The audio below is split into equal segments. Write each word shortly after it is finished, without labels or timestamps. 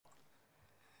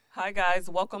Hi, guys.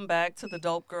 Welcome back to the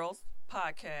Dope Girls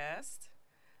podcast.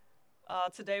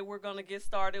 Today, we're going to get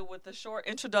started with a short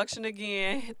introduction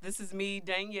again. This is me,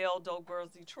 Danielle, Dope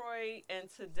Girls Detroit. And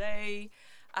today,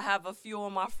 I have a few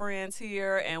of my friends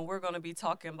here, and we're going to be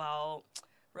talking about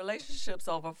relationships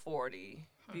over 40.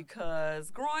 Because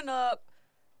growing up,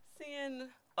 seeing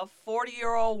a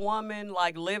 40-year-old woman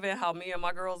like living how me and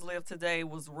my girls live today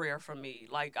was rare for me.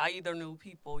 Like, I either knew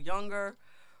people younger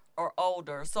or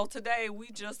older. So today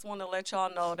we just want to let y'all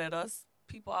know that us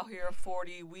people out here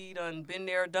 40, we done been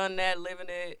there, done that, living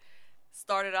it,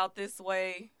 started out this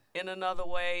way, in another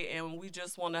way, and we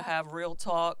just want to have real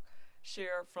talk,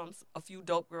 share from a few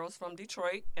dope girls from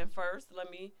Detroit. And first,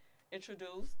 let me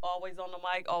introduce, always on the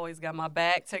mic, always got my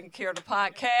back, taking care of the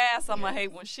podcast. I'm going to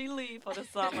hate when she leave for the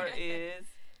summer is...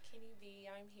 Kenny B,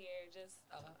 I'm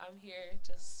here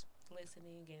just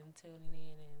listening and tuning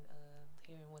in and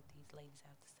hearing what these ladies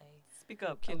have to say. Speak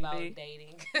up, Kenny about B.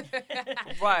 dating.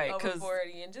 Right, over because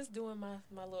 40 and just doing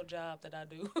my little job that I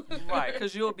do. right,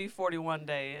 because you'll be 41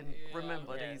 day and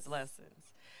remember these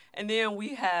lessons. And then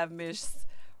we have Miss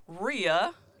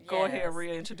Rhea. Go ahead,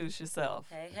 Rhea, introduce yourself.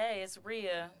 Hey, it's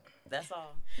Rhea. That's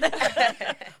all.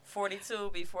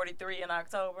 42, be 43 in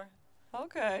October.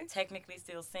 Okay. Technically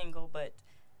still single, but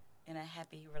in a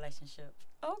happy relationship.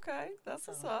 Okay, that's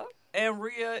what's up. And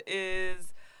Rhea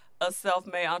is a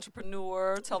self-made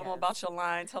entrepreneur. Tell them about your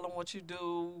line. Tell them what you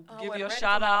do. Give your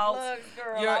shout-outs,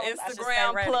 your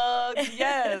Instagram plugs.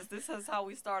 Yes, this is how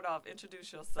we start off.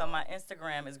 Introduce yourself. So my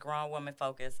Instagram is Grown Woman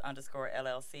Focus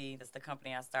 _LLC. That's the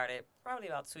company I started probably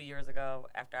about 2 years ago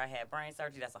after I had brain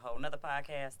surgery. That's a whole nother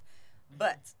podcast.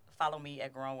 But follow me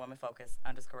at Grown Woman Focus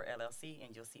 _LLC,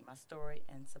 and you'll see my story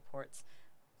and support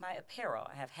my apparel.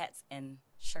 I have hats and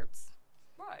shirts.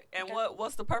 Right. And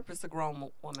what's the purpose of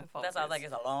Grown Woman Focus? That's why I was like,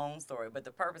 it's a long story. But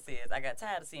the purpose is I got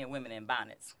tired of seeing women in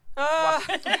bonnets.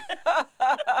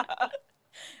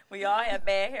 We all have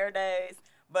bad hair days.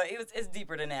 But it's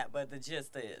deeper than that. But the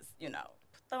gist is,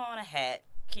 throw on a hat,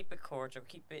 keep it cordial,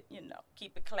 keep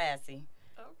it classy.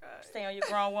 Okay. Stay on your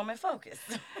Grown Woman Focus.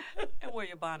 And wear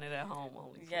your bonnet at home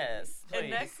only. Yes, please. And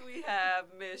next we have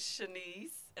Miss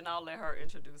Shanice, and I'll let her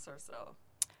introduce herself.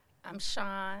 I'm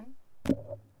Sean.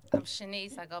 I'm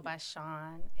Shanice. I go by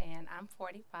Sean, and I'm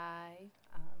 45,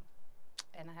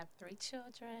 and I have 3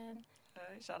 children.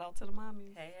 Hey, shout out to the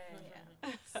mommies. Hey.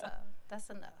 Yeah, so that's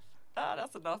enough. Oh,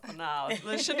 that's enough for now.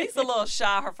 Shanice a little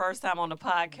shy her first time on the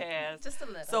podcast. Just a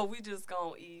little. So we just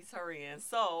going to ease her in.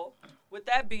 So with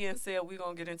that being said, we're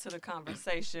going to get into the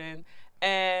conversation.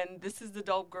 And this is the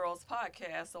Dope Girls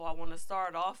podcast. So I want to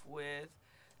start off with,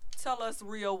 tell us,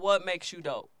 Rhea, what makes you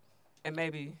dope? And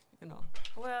maybe,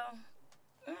 Well,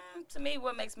 to me,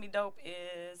 what makes me dope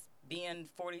is being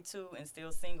 42 and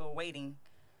still single, waiting.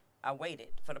 I waited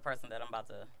for the person that I'm about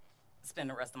to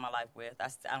spend the rest of my life with. I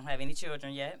don't have any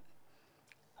children yet.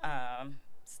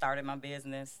 Started my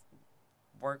business.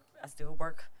 I still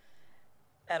work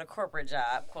at a corporate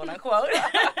job, quote unquote,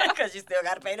 because you still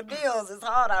got to pay the bills. It's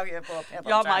hard out here for a pimp.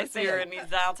 Y'all might see her in these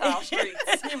downtown streets.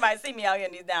 You might see me out here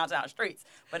in these downtown streets,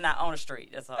 but not on the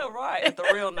street. That's all. Right, at the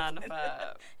real 9 to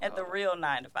 5. At the real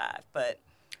 9 to 5. But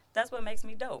that's what makes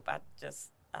me dope. I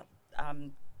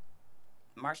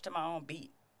march to my own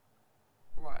beat.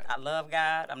 Right. I love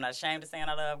God. I'm not ashamed of saying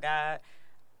I love God.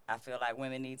 I feel like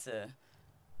women need to,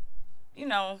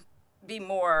 be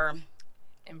more...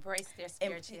 Embrace their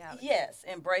spirituality. Yes,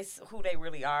 embrace who they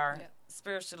really are,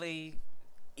 spiritually,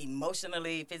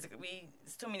 emotionally, physically.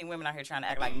 There's too many women out here trying to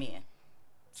act like men.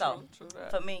 So, true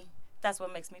that. for me, that's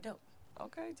what makes me dope.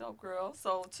 Okay, dope girl.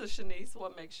 So, to Shanice,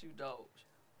 what makes you dope?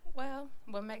 Well,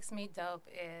 what makes me dope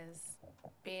is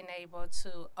being able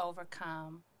to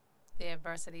overcome the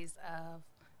adversities of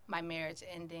my marriage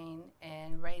ending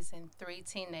and raising 3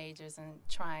 teenagers and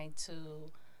trying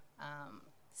to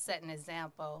set an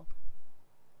example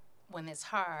when it's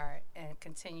hard and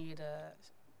continue to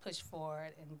push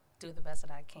forward and do the best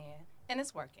that I can. And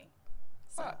it's working.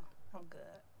 So I'm good.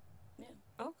 Yeah.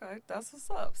 Okay, that's what's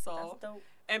up. So, That's dope.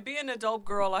 And being a dope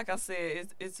girl, like I said,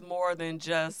 it's more than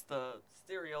just the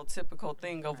stereotypical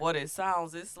thing of what it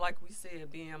sounds. It's like we said,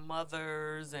 being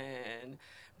mothers and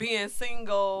being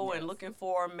single and looking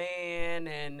for a man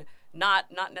and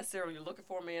not necessarily looking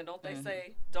for a man. Don't they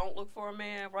say don't look for a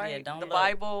man, right? Yeah, don't the look.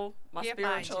 Bible, my He'll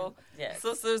find spiritual Yes.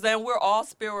 sisters, and we're all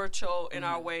spiritual in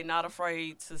our way, not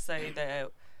afraid to say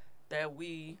that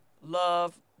we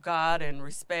love God and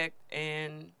respect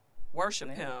and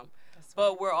worship Him.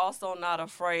 But we're also not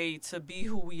afraid to be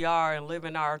who we are and live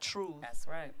in our truth. That's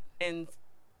right. And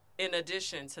in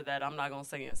addition to that, I'm not going to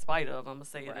say in spite of, I'm going to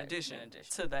say in addition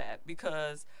to that,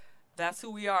 because that's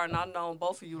who we are. And I know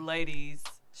both of you ladies,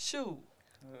 shoot,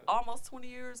 almost 20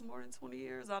 years, more than 20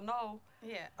 years. I know.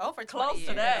 Yeah, over 20 Close years.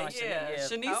 to that, Yeah, yeah.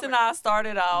 Shanice, Shanice Over. and I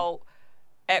started out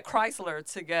at Chrysler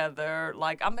together.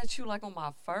 Like, I met you, like, on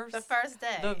my first. The first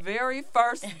day. The very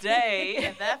first day.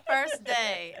 And that first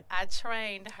day, I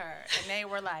trained her, and they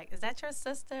were like, "Is that your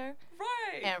sister?"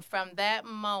 Right. And from that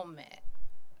moment,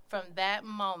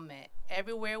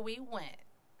 everywhere we went,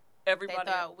 Everybody.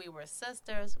 they thought we were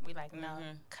sisters. We like, no,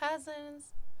 Mhm.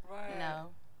 cousins. right.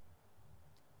 No,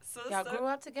 Sister. y'all grew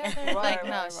up together. Right, Like, no,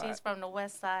 right, she's right. from the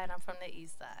west side. I'm from the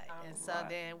east side, and so Right.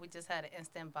 then we just had an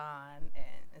instant bond, and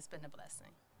it's been a blessing.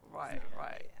 Right,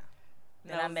 right.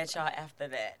 Yeah. Then I met y'all after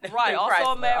that. Right, Through also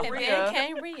Chrysler. met And Rhea. then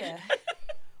came Rhea.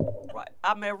 Right.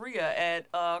 I met Rhea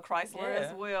at Chrysler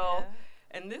as Yeah. well. Yeah.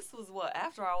 And this was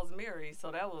after I was married,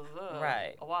 so that was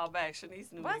Right. a while back.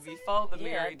 Shanice knew Was me it? before the Yeah.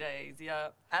 married days. Yeah.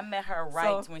 I met her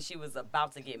right So- when she was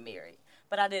about to get married.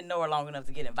 But I didn't know her long enough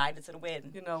to get invited to the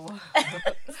wedding. You know what?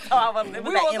 So I was, it was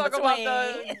we that won't in talk about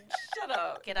between. the. Shut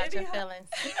up. Get out your Anyhow, feelings.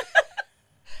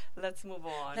 Let's move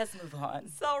on. Let's move on.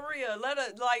 So Rhea,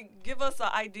 give us an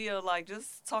idea. Like,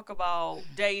 just talk about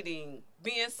dating,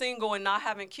 being single, and not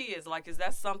having kids. Like, is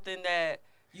that something that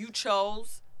you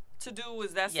chose to do?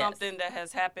 Is that Yes. something that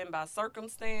has happened by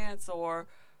circumstance or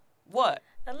what?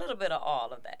 A little bit of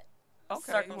all of that.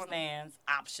 Okay. Circumstance,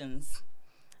 options,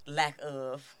 lack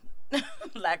of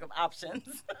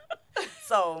options.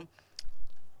 So,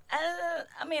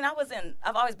 I mean,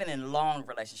 I've always been in long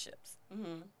relationships.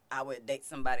 Mm-hmm. I would date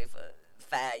somebody for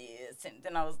 5 years, and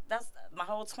then my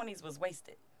whole 20s was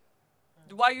wasted.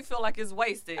 Why you feel like it's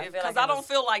wasted? I feel Because like I it don't was-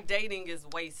 feel like dating is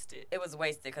wasted. It was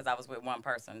wasted because I was with one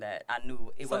person that I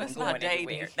knew it So wasn't that's not going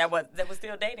anywhere. dating. That was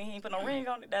still dating. He ain't put no ring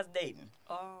on it. That's dating.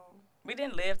 Oh. We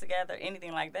didn't live together,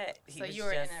 anything like that. He So was you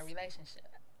were just, in a relationship.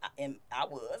 I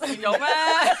was. Yo,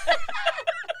 man.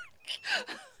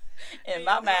 In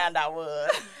my mind, I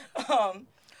was.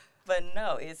 But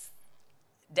no,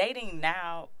 dating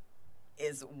now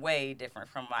is way different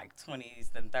from like 20s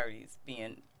and 30s.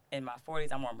 Being in my 40s,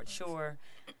 I'm more mature.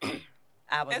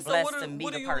 I was And so blessed what to do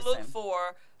meet a you person. look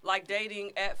for, like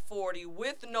dating at 40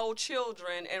 with no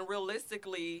children? And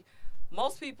realistically,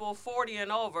 most people 40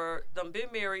 and over, them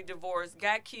been married, divorced,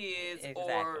 got kids, or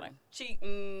Exactly.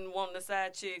 cheating, wanting a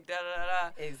side chick, da da da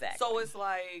da. Exactly. So it's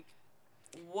like,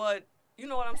 what, you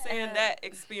know what I'm saying? Uh, That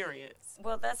experience.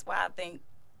 Well, that's why I think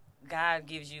God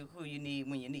gives you who you need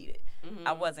when you need it. Mhm.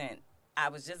 I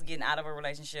was just getting out of a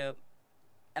relationship,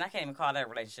 and I can't even call that a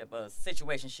relationship, a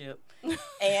situationship.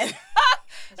 And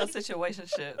A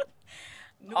situationship.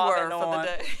 New Off word and for the on.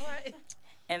 day. Right.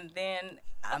 And then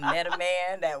I met a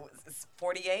man that was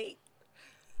 48,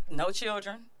 no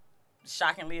children.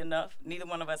 Shockingly enough, neither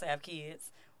one of us have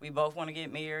kids. We both want to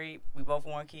get married. We both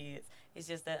want kids. It's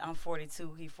just that I'm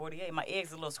 42, he's 48. My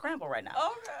eggs are a little scrambled right now.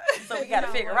 Okay. So we got to You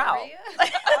know figure what, out.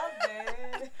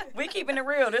 Rhea? We keeping it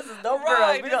real. This is dope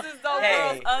Right, girls. this is Dope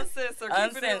Girls Uncensored,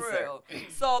 keeping it real.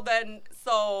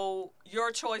 So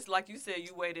your choice, like you said,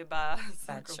 you waited by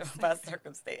circumstance. By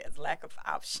circumstance, lack of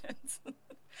options.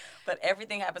 But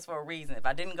everything happens for a reason. If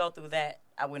I didn't go through that,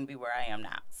 I wouldn't be where I am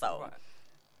now. So, Right.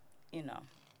 you know,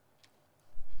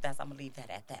 I'm going to leave that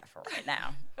at that for right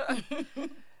now.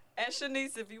 And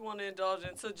Shanice, if you want to indulge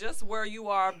into just where you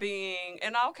are being,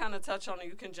 and I'll kind of touch on it,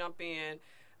 you can jump in,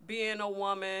 being a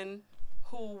woman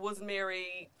who was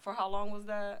married for how long was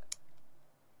that?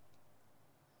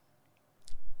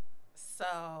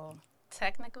 So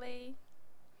technically,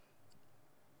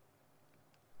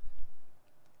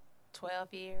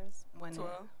 12 years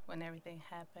 12? when everything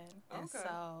happened. And Okay.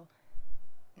 so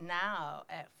now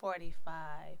at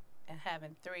 45 and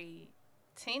having 3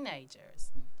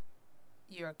 teenagers,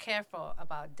 you're careful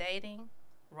about dating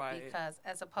Right. because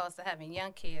as opposed to having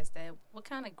young kids that will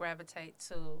kind of gravitate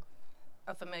to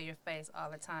a familiar face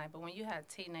all the time. But when you have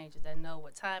teenagers that know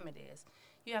what time it is,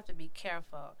 you have to be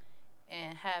careful.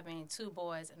 And having 2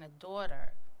 boys and a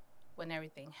daughter, when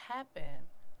everything happened,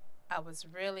 I was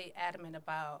really adamant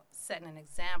about setting an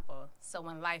example. So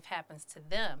when life happens to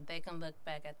them, they can look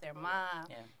back at their mom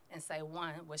Yeah. and say,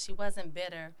 one, well, she wasn't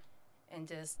bitter and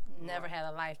just never Right. had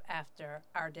a life after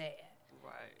our dad.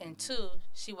 Right. And 2,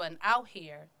 she wasn't out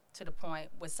here to the point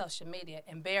with social media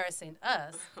embarrassing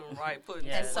us. Right. Putting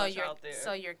Yeah. too And much out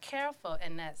there. you're careful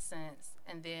in that sense.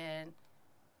 And then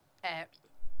at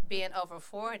being over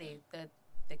 40, the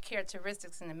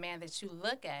characteristics in the man that you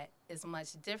look at is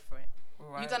much different.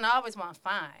 right. You're gonna always want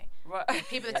fine. Right.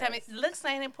 People that tell me looks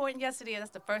ain't important. Yes, it is. That's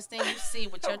the first thing you see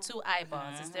with your 2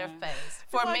 eyeballs is their face.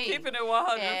 For Like me, keeping it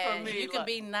 100 and for me. you can like-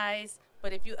 be nice,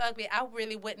 but if you ugly, I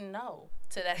really wouldn't know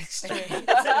to that extreme.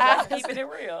 Keeping it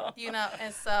real. You know,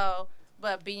 and so,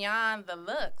 but beyond the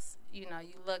looks, you know,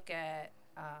 you look at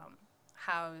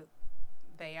how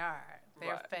they are,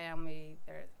 their Right. family,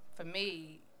 for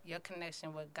me, your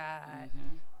connection with God,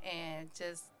 and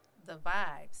just the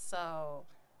vibes. So,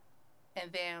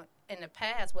 and then in the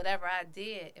past, whatever I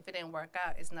did, if it didn't work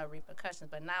out, it's no repercussions.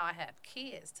 But now I have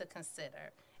kids to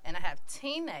consider, and I have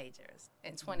teenagers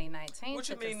in 2019 What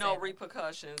to you mean consider. no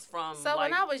repercussions from? So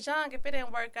like, when I was young, if it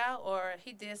didn't work out or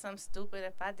he did something stupid,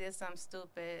 if I did something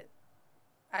stupid,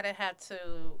 I didn't have to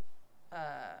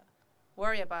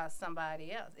worry about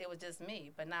somebody else. It was just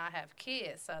me. But now I have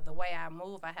kids, so the way I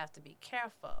move, I have to be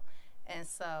careful. And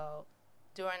so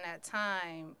during that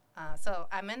time, so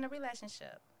I'm in a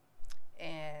relationship.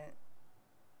 And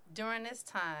during this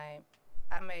time,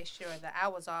 I made sure that I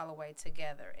was all the way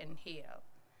together and healed.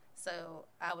 So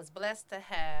I was blessed to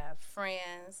have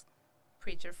friends,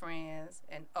 preacher friends,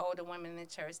 and older women in the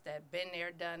church that been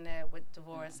there, done that with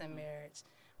divorce and marriage.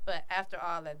 But after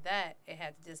all of that, it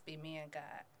had to just be me and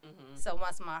God. So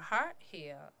once my heart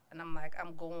healed, and I'm like,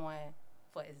 I'm going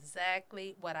for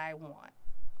exactly what I want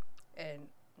and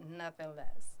nothing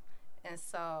less. And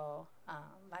so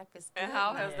life is good. and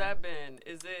how has that been?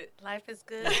 Is it? Life is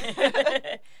good.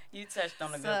 You touched on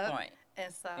a good So- point.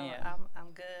 And so Yeah. I'm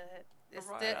good. It's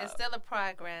Right. still a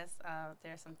progress.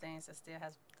 There's some things that still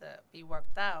has to be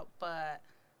worked out, but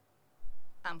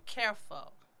I'm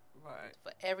careful Right.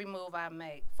 for every move I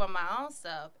make for my own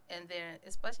self, and then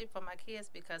especially for my kids,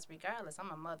 because regardless,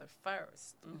 I'm a mother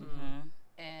first,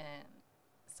 and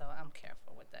so I'm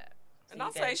careful with that. And you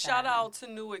I'll got say shout time. out to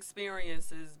new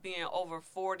experiences, being over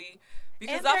 40,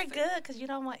 because And they're good because you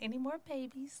don't want any more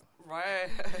babies. Right.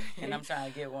 And I'm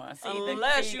trying to get one. See,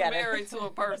 Unless see, you gotta- married to a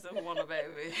person who want a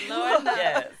baby. Lord, no.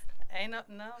 Yes. Ain't no,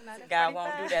 not at God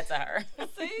won't 45. do that to her.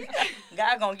 See?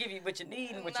 God gonna give you what you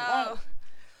need and what you No. want.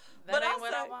 That But ain't I'll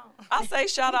what I say- want. I say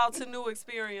shout out to new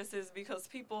experiences, because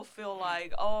people feel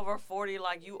like over 40,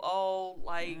 like you old,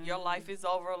 like your life is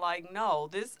over. Like, no,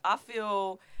 I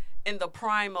feel in the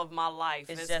prime of my life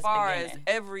It's as just far as beginning.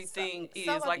 everything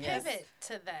So is. a Like, pivot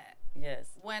to that. Yes.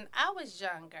 When I was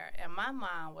younger and my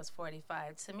mom was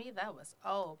 45, to me that was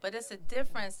old. But it's a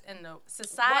difference in the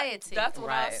society. That's what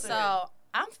I Right. said. So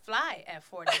I'm fly at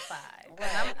 45.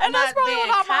 I'm and that's not probably being what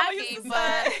our mama cocky, used to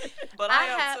but say. But I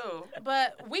am have, too.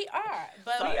 But we are.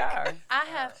 But We are. I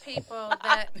have people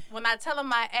that when I tell them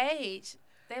my age,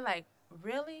 they like,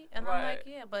 really? And I'm Right. like,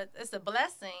 yeah, but it's a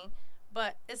blessing.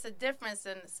 But it's a difference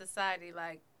in society.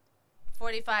 Like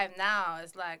 45 now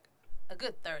is like a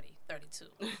good 30, 32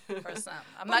 or something.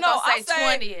 I'm But not going I to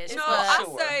say 20-ish. No, but I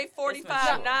Sure. say It's 45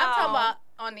 mature. now. I'm talking about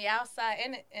on the outside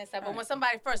and stuff. But when Right.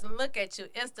 somebody first look at you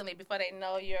instantly before they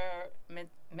know your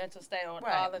mental state or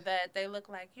Right. all of that, they look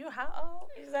like, you're how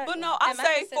old? Exactly. But no, I And I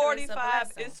say consider it a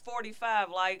 45 blessing. is 45.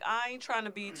 Like, I ain't trying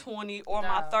to be 20 or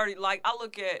my No. 30. Like, I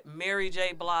look at Mary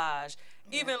J. Blige,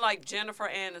 even like Jennifer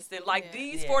Aniston. Like, Yeah.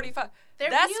 these Yeah. 45. They're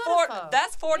that's beautiful.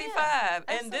 That's 45.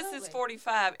 Yeah, and this is absolutely.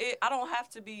 45. I don't have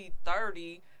to be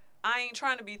 30. I ain't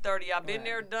trying to be 30. I've been Right.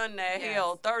 there, done that. Yes.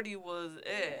 Hell, 30 was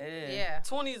it. Yeah.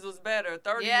 20s was better.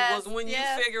 30 Yes, was when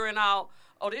yes. you figuring out,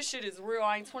 oh, this shit is real.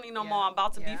 I ain't 20 no Yeah, more. I'm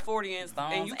about to be yeah. 40, and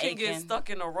Bones you can get aching.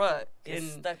 stuck in a rut. It's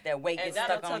And, stuck, that weight and gets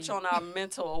that'll stuck on touch you. on our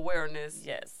mental awareness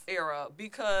Yes. era,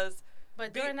 because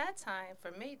But during that time, for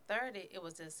me, 30, it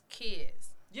was just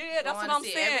kids. yeah, that's Going what to I'm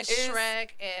see saying. every It's-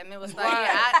 Shrek, and it was like, Right.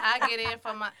 yeah, I get in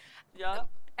for my. yeah,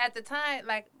 At the time,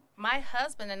 like my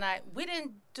husband and I, we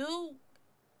didn't do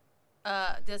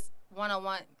this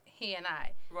one-on-one. He and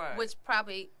I, right. which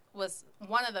probably was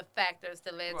one of the factors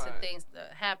that led to Right. things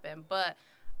that happened. But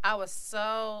I was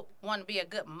so want to be a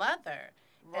good mother,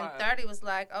 right. and 30 was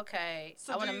like, okay,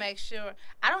 So I want do to you- make sure.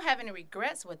 I don't have any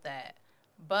regrets with that,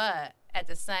 but at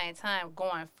the same time,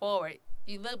 going forward,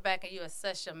 you look back and you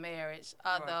assess your marriage,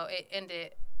 although it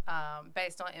ended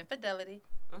based on infidelity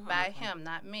by him,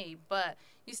 not me. But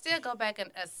you still go back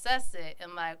and assess it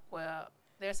and like, well,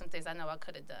 there's some things I know I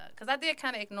could have done. Because I did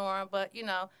kind of ignore him, but,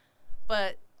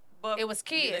 but But it was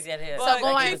kids. You look at it, But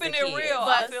going- keeping it real,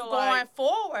 I But feel going like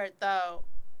forward, though,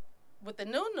 with the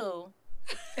new,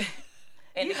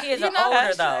 And the You- kids you are know-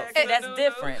 older, though. Hashtag See, that's no-no.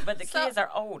 different. But the So- kids are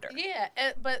older. yeah,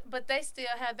 but they still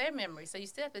have their memories. So you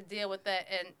still have to deal with that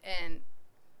and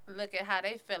look at how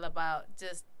they feel about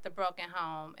just the broken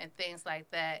home and things like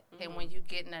that. And when you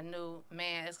get in a new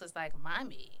man, it's just like,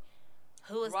 mommy,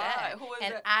 who is Right, that? who is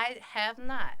and that? I have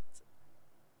not.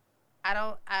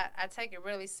 I take it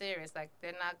really serious. Like,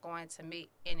 they're not going to meet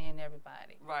any and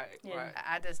everybody. right, Yeah.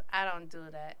 right. I don't do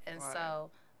that. And Right.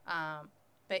 so,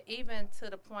 but even to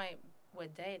the point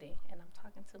with dating, and I'm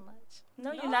talking too much.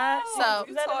 No, you're not. So-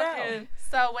 you let it out. talking.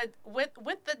 So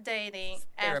with the dating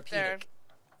Therapeutic.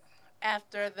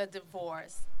 after the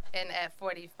divorce and at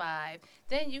 45,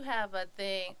 then you have a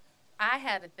thing. I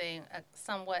had a thing,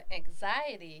 somewhat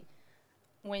anxiety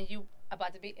when you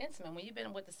about to be intimate. When you've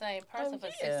been with the same person for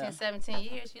 16, 17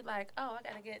 years, you're like, oh, I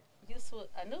got to get used to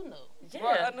a new. Yeah.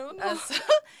 Right, a new.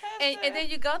 And then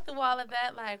you go through all of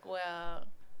that, like, well,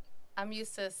 I'm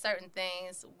used to certain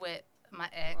things with my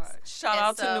ex. Right. Shout And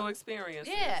out so- to new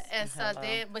experiences. Yeah, and so Hello.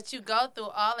 then, but you go through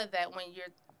all of that when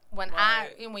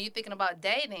Right. when you're thinking about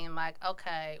dating, like,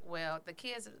 okay, well, the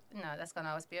kids, that's gonna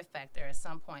always be a factor at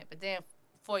some point. But then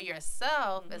for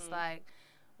yourself, it's like,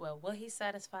 well, will he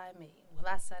satisfy me? Will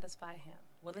I satisfy him?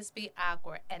 Will this be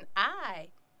awkward? And I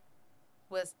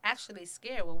was actually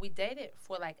scared. Well, we dated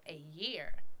for like a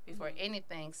year before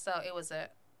anything, so it was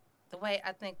the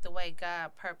way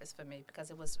God purposed for me, because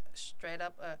it was straight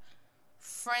up a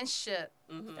friendship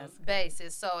That's good.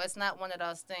 basis. So it's not one of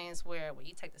those things where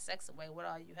you take the sex away, what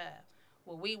all you have.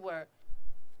 Well, we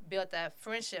built that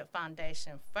friendship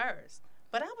foundation first.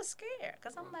 But I was scared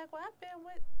because I'm like, well, I've been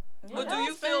with. But do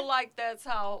you feel like that's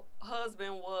how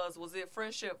husband was? Was it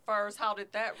friendship first? How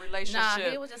did that Nah,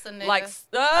 relationship? he was just a nigga. Like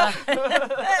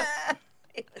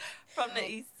from the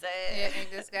east Yeah, side.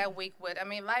 and just got weak with. I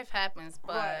mean, life happens,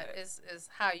 but Right. it's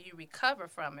how you recover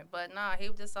from it. But nah, he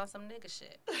was just on some nigga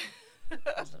shit.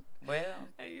 Well,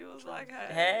 And you was like,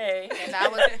 hey. hey. And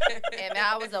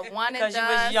I was a one and 'Cause you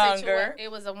was done younger. It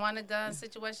was a one and done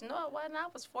situation. No, it wasn't. I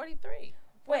was 43.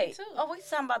 Wait. 42. Oh, we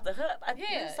talking about the hub?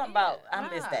 Yeah, Something yeah. about. I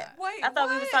missed that. Wait, I thought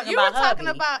we was what? talking You about were talking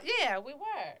hubby. about, yeah, we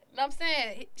were. No, I'm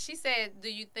saying, she said,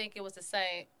 do you think it was the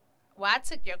same? Well, I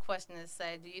took your question to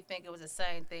say, do you think it was the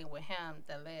same thing with him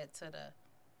that led to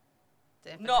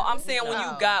the No, I'm saying when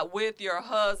you No. got with your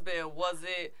husband, was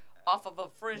it off of a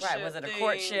friendship? Right, was it a thing?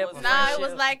 courtship? Was No, friendship? it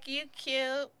was like, you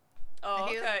cute. Oh,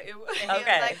 He was- okay. It was, And he was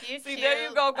Okay. like, you See, cute. there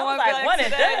you go. I was Going like, back one to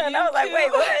and that. done. You I was like, cute.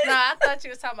 wait, what? No, I thought you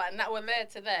was talking about not what led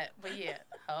to that. But yeah,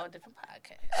 whole different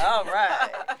podcast. All right.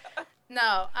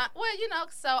 No, well,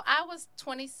 so I was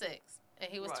 26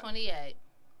 and he was Right. 28.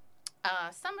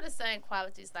 Some of the same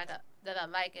qualities that I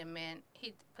like in men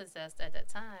he possessed at that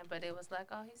time, but it was like,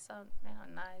 oh, he's so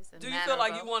nice and Do you feel like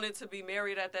you mannerable. wanted to be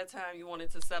married at that time? You wanted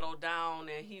to settle down,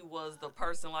 and he was the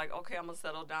person like, okay, I'm gonna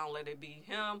settle down, let it be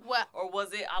him, Well, or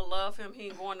was it I love him, he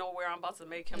ain't going nowhere, I'm about to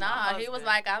make him my nah, husband? he was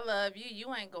like, I love you,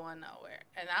 you ain't going nowhere.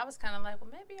 And I was kind of like,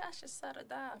 well, maybe I should settle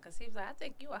down, because he was like, I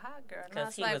think you a hot girl. And I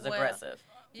Because he like, was well, aggressive.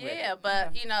 with yeah, it.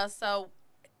 but so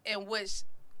in which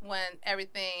when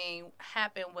everything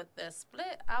happened with the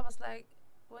split, I was like,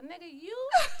 well, nigga, you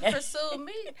pursued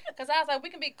me. Because I was like, we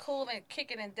can be cool and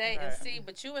kick it and date and Right. see,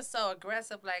 but you were so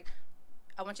aggressive, like,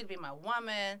 I want you to be my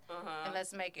woman and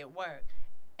let's make it work.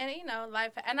 And,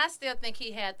 life, and I still think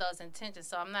he had those intentions,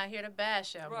 so I'm not here to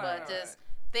bash him, Right, but right, just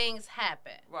things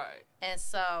happen. right. And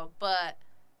so, but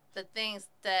the things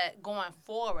that going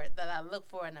forward that I look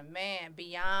for in a man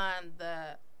beyond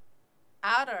the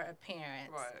outer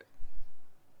appearance, Right.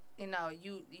 You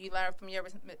learn from your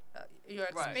Right.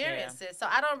 experiences. So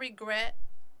I don't regret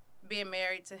being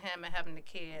married to him and having the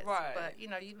kids. Right. But you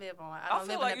live on. I I don't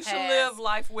feel live like in you the should past. live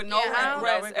life with no Yeah, I don't-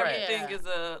 regrets. No regrets. Everything Yeah. is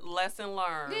a lesson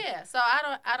learned. Yeah, so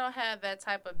I don't have that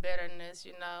type of bitterness.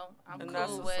 I'm And that's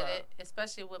cool what's with up. it,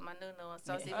 especially with my new one.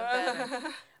 So it's even Yeah.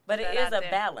 better. But it That is out a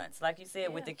there. balance, like you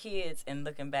said, with Yeah. the kids and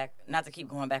looking back. Not to keep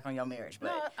going back on your marriage, but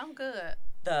No, I'm good.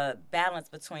 the balance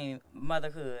between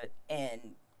motherhood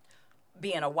and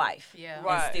being a wife, Yeah.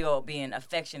 Right. and still being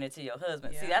affectionate to your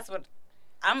husband. See, Yeah. that's what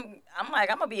I'm like.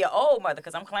 I'm gonna be an old mother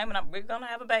because I'm claiming we're gonna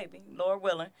have a baby, Lord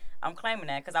willing. I'm claiming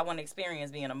that because I want to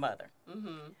experience being a mother,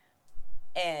 Mm-hmm.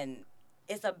 and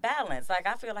it's a balance. Like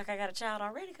I feel like I got a child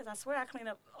already because I swear I clean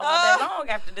up all day long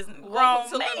after this grown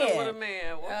Welcome to living with a man.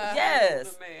 man. Welcome to Yes. living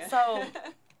with a man.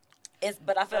 So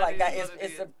but I feel That like God, is what it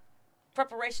it's is. a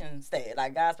preparation stage.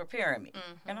 Like God's preparing me,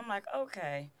 and I'm like,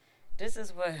 okay, this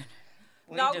is what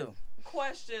we Now, do.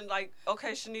 question, like,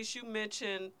 okay, Shanice, you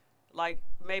mentioned like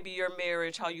maybe your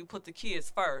marriage, how you put the kids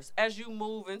first. As you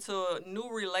move into new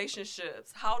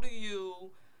relationships, how do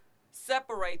you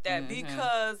separate that? Mm-hmm.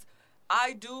 Because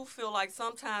I do feel like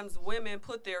sometimes women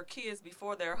put their kids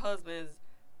before their husbands,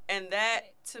 and that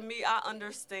to me, I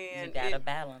understand. You gotta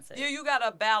balance it. Yeah, you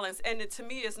gotta balance, and to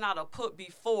me, it's not a put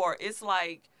before. It's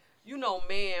like,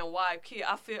 man, wife, kid.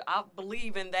 I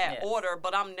believe in that Yes. order,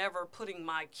 but I'm never putting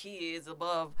my kids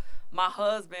above my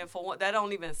husband for one. That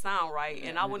don't even sound right,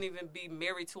 and I wouldn't even be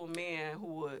married to a man who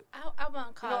would. I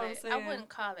wouldn't call know what I'm it. I saying? wouldn't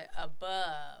call it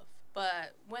above.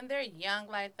 But when they're young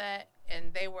like that,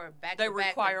 and they were back They to back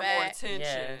require to more back, attention.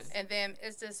 Yes. and then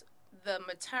it's just the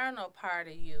maternal part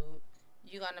of you.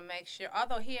 You're gonna make sure.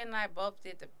 Although he and I both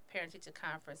did the parent teacher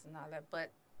conference and all that,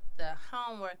 but the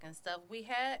homework and stuff, we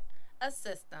had a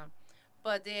system.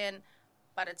 But then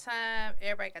by the time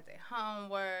everybody got their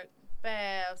homework,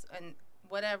 baths and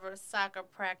whatever, soccer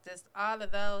practice, all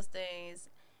of those things.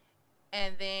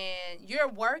 And then you're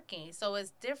working, so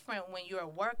it's different when you're a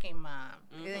working mom.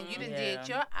 And then you done did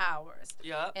your hours.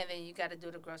 Yep. And then you got to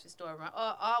do the grocery store run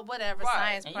or whatever Right.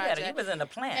 science And project. you was in the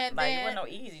plant. And Like, then- it wasn't no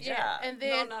easy Yeah, job. and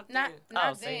then No, not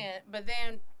not then. then, but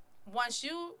then once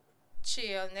you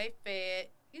chill and they fed,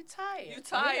 you tired. You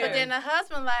tired. But then the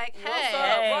husband like, What's hey,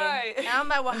 up? Right. and I'm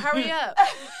like, well, hurry up.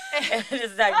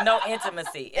 It's like no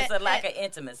intimacy. It's a lack of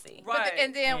intimacy. Right.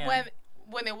 And then Yeah.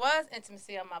 when it was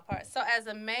intimacy on my part, so as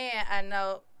a man, I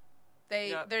know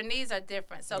their needs are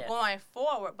different. So Yes. going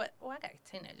forward, I got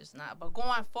teenagers now, but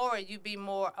going forward, you be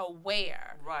more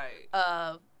aware Right.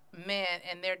 of men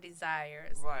and their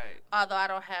desires. Right. Although I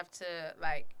don't have to,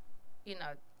 like,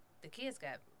 the kids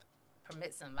got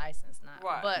permits and license now.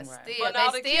 Right. But Right. still, But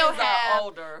now they the still kids have, are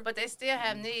older. but they still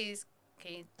have needs.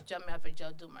 Can you jump me up for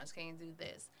Joe Dumars? Can you do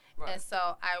this? Right. And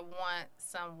so I want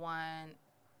someone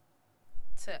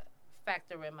to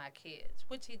factor in my kids,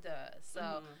 which he does. So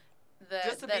Mm-hmm.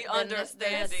 Just to be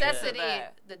understanding the to necessity,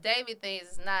 that. the daily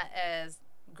things is not as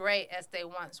great as they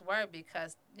once were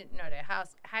because they're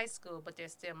high school, but they're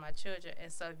still my children.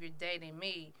 And so if you're dating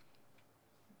me,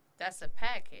 that's a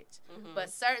package. Mhm. But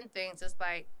certain things, it's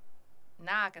like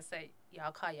now I can say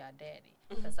y'all call y'all daddy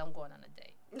because I'm going on a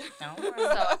date. Don't worry.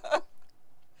 So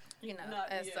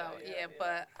Not- and yeah, so yeah.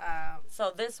 but So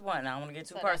this one, I don't want to get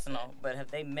too So that's personal, but have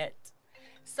they met?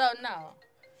 so no,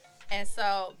 and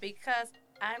so because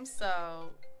I'm so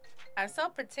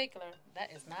particular.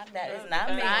 That is not me. That is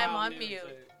not me. I'm on mute.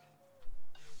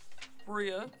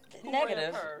 Bria.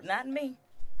 Negative. hers? Not me.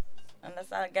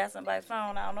 Unless I got somebody's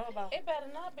phone I don't know about. It better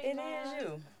not be. It mine. is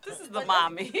you. This is the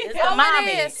mommy. It's Oh, the it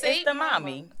mommy. is. See? It's the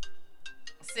mommy.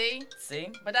 See, See?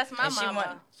 but that's my And she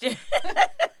mama. want-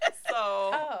 So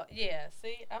Oh yeah.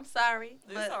 See, I'm sorry,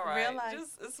 it's but all right. real life.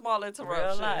 Just a small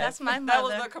interruption. life. That's my That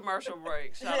was mother. the commercial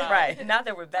break. Shout out. Right. Now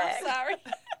that we're back. I'm sorry.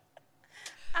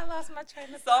 I lost my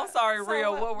train of So I'm thought. sorry, So Rhea.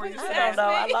 What were you you I saying? don't know.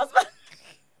 I asked me? lost my.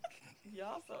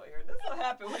 Y'all so weird. This what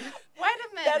happened. Wait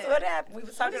a minute. That's what happened. We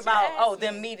were talking did you about ask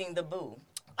them me? meeting the boo.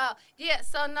 Oh yeah.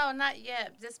 So no, not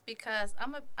yet. Just because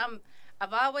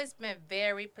I've always been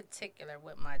very particular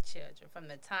with my children from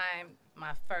the time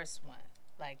my first one.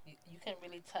 Like you couldn't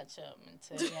really touch them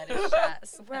until you had his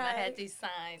shots. And I had Right. these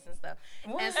signs and stuff.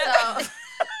 What? And so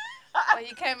when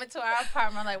you came into our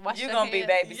apartment, I'm like, wash You're your gonna be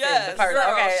hands. babysitting Yes, the person.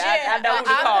 girl. Okay, I know who to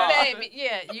I'm call. the baby.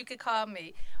 Yeah, you could call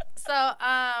me. So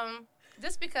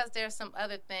just because there's some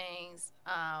other things,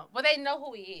 well, they know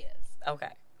who he is. Okay.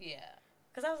 Yeah.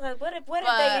 Because I was like, what if they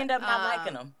But, end up not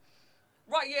liking him?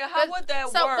 Right, yeah, how would that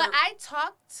work? But I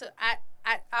talked to,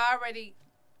 I already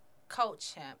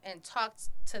coach him and talked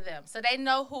to them. So they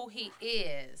know who he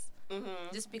is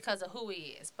Mm-hmm. just because of who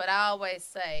he is. But I always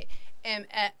say, and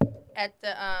at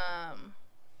the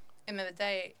end of the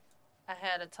day, I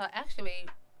had a talk actually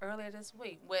earlier this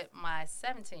week with my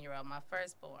 17-year-old, my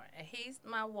firstborn. And he's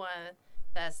my one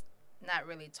that's not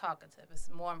really talkative. It's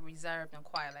more reserved and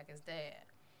quiet like his dad.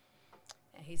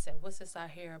 And he said, what's this I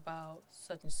hear about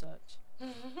such and such?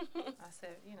 I said,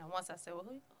 once I said, well,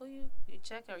 who you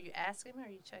checking? Are you asking me or are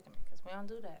you checking me? Because we don't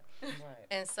do that. Right.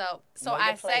 And so Know your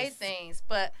I say place. things,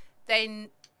 but they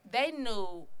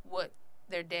knew what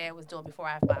their dad was doing before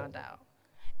I found out.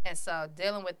 And so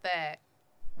dealing with that,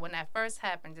 when that first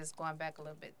happened, just going back a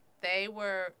little bit, they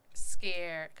were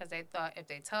scared because they thought if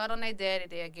they told on their daddy,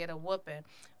 they'd get a whooping.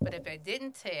 But if they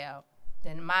didn't tell,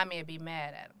 then mommy would be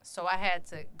mad at them. So I had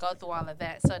to go through all of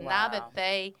that. So now Wow. that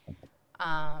they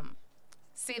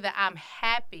see that I'm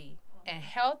happy and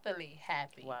healthily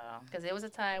happy, Wow. because there was a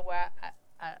time where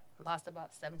I lost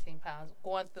about 17 pounds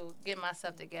going through getting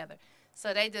myself together.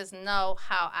 So they just know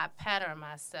how I pattern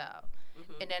myself.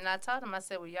 Mm-hmm. And then I told them, I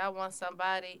said, well, y'all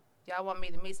want me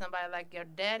to meet somebody like your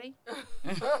daddy?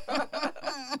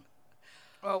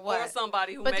 Or what? Or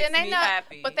somebody who but makes then they me know,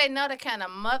 happy. But they know the kind of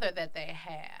mother that they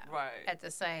have Right. at the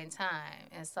same time.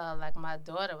 And so, like, my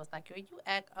daughter was like, you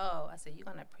act old. I said, you're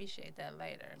going to appreciate that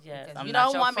later. Yes, Because I'm you not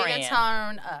don't your want me to friend.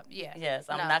 turn up. Yeah. Yes,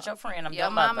 I'm No. not your friend. I'm Your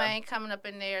your mama mother. ain't coming up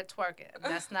in there twerking.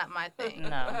 That's not my thing.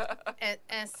 No.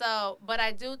 And so, but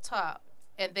I do talk.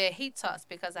 And then he talks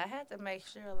because I had to make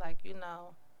sure, like,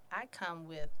 I come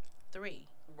with 3.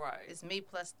 Right. It's me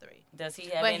plus 3. Does he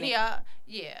have But any? he, yeah.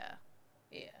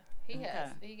 He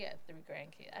got 3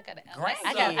 grandkids. I got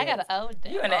an old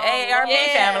dad. You in the Oh, AARP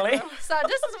yeah. family. So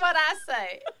this is what I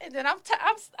say, and then I'm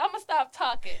gonna stop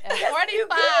talking. At Yes, you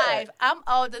 45, good. I'm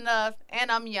old enough and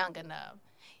I'm young enough.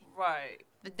 Right.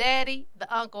 The daddy,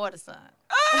 the uncle, or the son.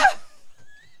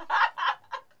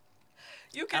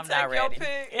 You can I'm not take your ready.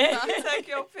 pick. You can take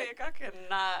your pick. I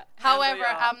cannot. However,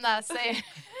 handle y'all. I'm not saying.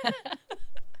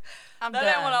 I'm That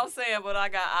done. ain't what I'm saying, but I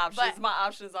got options. But- My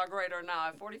options are greater now.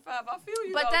 At 45, I feel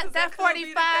you. But though, 'cause that could be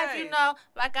the 45, case.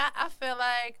 like I feel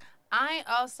like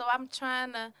I'm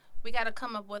trying to. We got to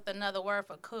come up with another word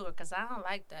for cougar because I don't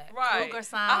like that. Right. Cougar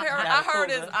sound. Not I heard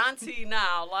cougar. his auntie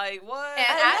now. Like what? And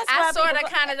that's I why sort of people-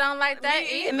 kind of don't like that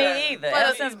Me either. Me either. But-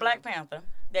 Ever since Black Panther,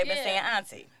 they've been Yeah. saying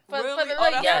auntie. For really? the Oh,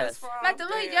 little that's young, where it's from? like the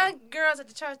little Damn. young girls at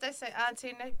the church, they say auntie,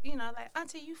 and they, like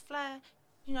auntie, you fly.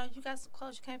 You got some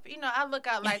clothes you can't fit. I look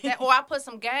out like that, or I put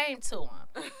some game to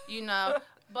them.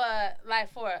 But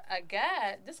like for a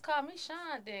guy, just call me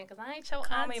Sean then, cause I ain't your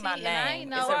Call auntie, me my and I name.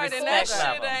 ain't It's no a Right, and respect that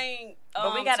level. shit ain't.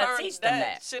 But we gotta turned- teach them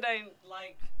that. Shit ain't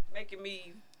like making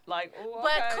me like. Ooh,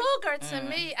 But okay. cougar to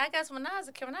me, I guess when I was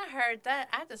a kid, when I heard that,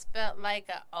 I just felt like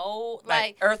an old,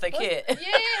 like Eartha what's- Kitt.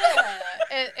 Yeah,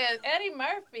 and Eddie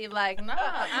Murphy, like nah,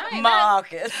 I ain't.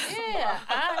 Marcus. Yeah,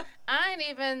 I ain't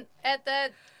even at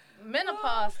that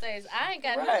menopause stage. I ain't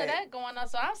got none Right. of that going on,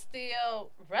 so I'm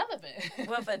still relevant.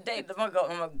 Well, for date, I'm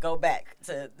gonna go back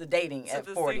to the dating To at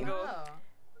the 40. single.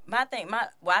 My thing,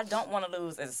 what I don't want to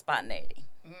lose is spontaneity,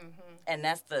 Mm-hmm. and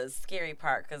that's the scary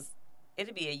part because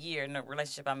it'll be a year in the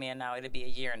relationship I'm in now. It'll be a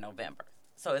year in November,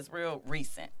 so it's real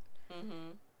recent.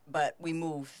 Mm-hmm. But we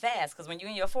move fast because when you're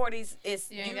in your 40s,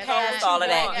 you ain't got past time- all of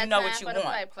that. ain't You got know time what you for the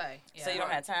want. Play. So you Yeah.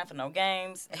 don't have time for no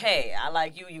games. Hey, I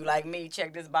like you. You like me.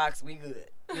 Check this box. We good.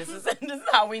 This is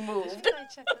how we moved.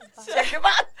 Check this box. Check your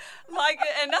box. Like,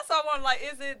 and that's how I want. Like,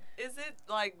 is it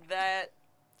like that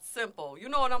simple? You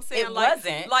know what I'm saying? It like,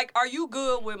 wasn't. Like, are you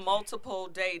good with multiple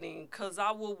dating? Because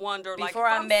I would wonder. Like, Before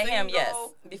if I I'm met him, single-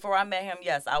 yes. Before I met him,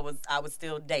 yes, I was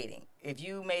still dating. If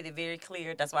you made it very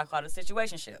clear, that's why I call it a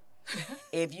situationship.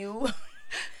 If you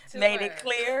made it words.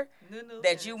 clear No,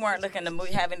 that you weren't looking to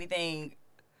have anything,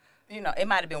 it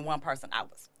might have been one person I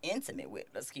was intimate with.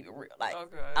 Let's keep it real. Like,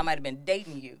 Okay. I might have been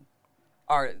dating you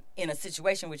or in a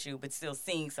situation with you, but still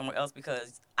seeing someone else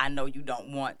because I know you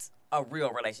don't want a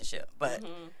real relationship. But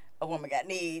a woman got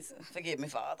needs. Forgive me,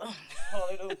 Father.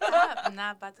 Hallelujah. I'm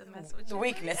not about to mess with The you.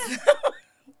 weakness.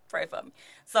 Pray for me.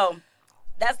 So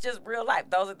that's just real life.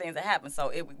 Those are things that happen.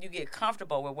 So you get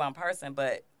comfortable with one person,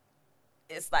 but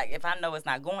it's like if I know it's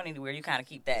not going anywhere, you kind of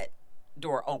keep that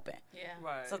door open. Yeah.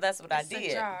 Right. So that's what It's I a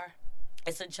did. jar.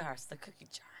 It's a jar. It's the cookie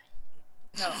jar.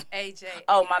 No, AJ.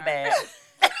 Oh, my bad.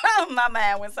 My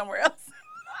mind went somewhere else.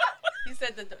 You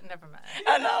said never mind.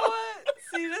 I You know know. what?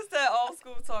 See, this that old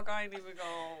school talk. I ain't even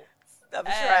gonna I'm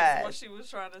ask trying. what she was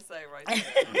trying to say right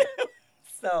there.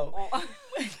 So, Oh,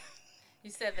 You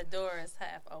said the door is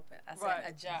half open. I said Right.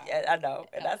 a jar. yeah, I know.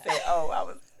 And I said,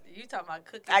 oh, You talking about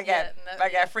cookies? I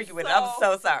got freaky with it. I'm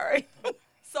so sorry.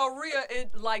 so Rhea,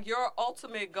 like your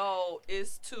ultimate goal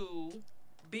is to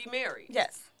be married.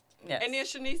 Yes. Yes. And then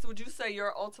Shanice, would you say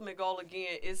your ultimate goal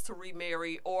again is to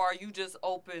remarry, or are you just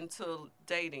open to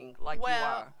dating like you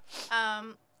Well, are?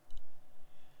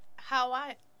 How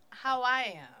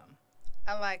I am.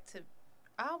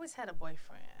 I always had a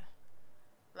boyfriend.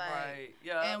 Like, Right.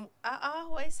 Yeah. and I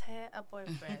always had a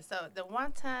boyfriend. So the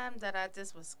one time that I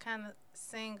just was kind of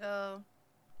single,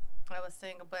 I was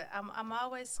single, but I'm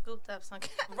always scooped up some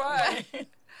kind of Right.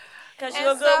 Because And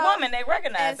you're a good so- woman. They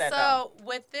recognize And that, though. so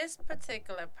with this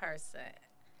particular person,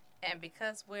 and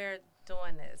because we're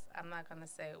doing this, I'm not gonna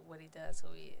say what he does,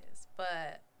 who he is,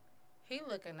 but he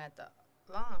looking at the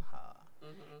long haul,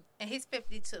 and he's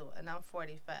 52, and I'm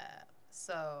 45.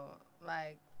 So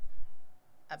like,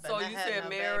 I better So not you have said no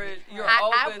marriage. baby. You're I-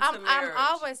 open I'm, to marriage.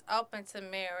 I'm always open to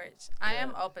marriage. I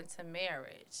am Yeah. open to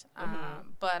marriage, Mhm.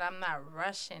 but I'm not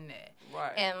rushing it.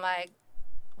 Right. And like,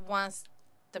 once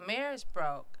the marriage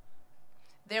broke,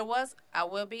 I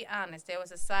will be honest, there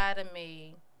was a side of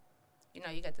me, you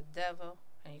got the devil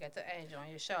and you got the angel on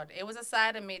your shoulder. It was a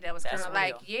side of me that was kind That's of real.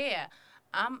 like, yeah,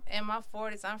 I'm in my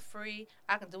 40s, I'm free,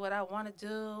 I can do what I want to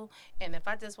do, and if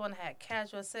I just want to have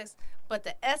casual sex, but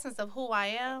the essence of who I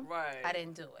am, right. I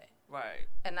didn't do it. Right.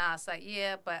 And I was like,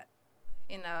 yeah, but,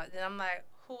 then I'm like,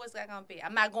 who is that going to be?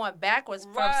 I'm not going backwards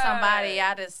from Right. somebody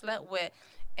I just slept with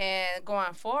and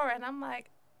going forward. And I'm like,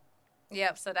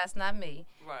 yep, so that's not me.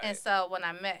 Right. And so when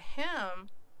I met him,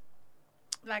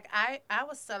 like, I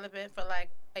was celibate for like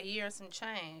a year and some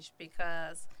change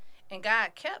and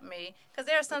God kept me. Because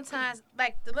there are sometimes,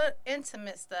 like, the little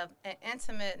intimate stuff, and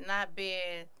intimate not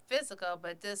being physical,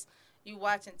 but just you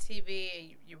watching TV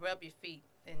and you rub your feet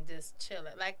and just chill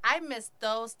it. Like, I miss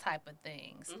those type of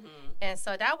things. And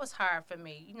so that was hard for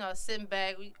me. Sitting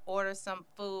back, we order some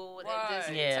food Right. and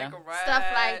just Yeah. Take a ride, stuff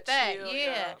like that. chill,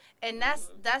 Yeah. And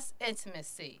that's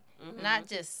intimacy, not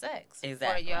just sex.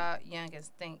 Exactly. For y'all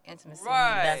youngest think intimacy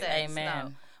Right. means That's sex. amen.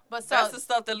 No. But so That's the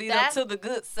stuff that lead up that- to the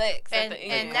good sex at and the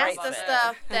end. that's the Right.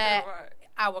 stuff that Right.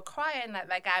 I would cry at night,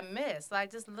 like I miss,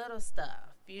 like just little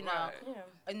stuff, you know. Right.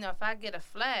 Yeah. You know, if I get a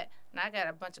flat, and I got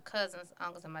a bunch of cousins,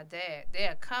 uncles, and my dad,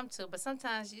 they'll come to. But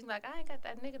sometimes you like, I ain't got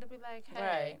that nigga to be like,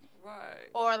 hey. Right.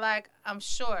 Or like, I'm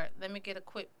short. Let me get a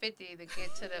quick 50 to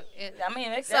get to the. I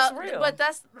mean, that's real. But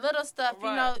that's little stuff. Right.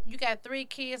 You know, you got 3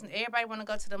 kids, and everybody want to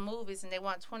go to the movies, and they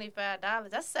want $25.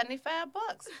 That's $75.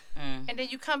 And then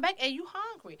you come back and you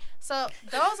hungry. So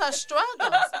those are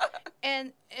struggles.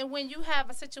 and when you have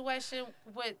a situation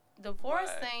with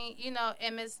divorcing, you know,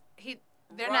 and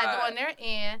they're not doing their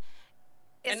end.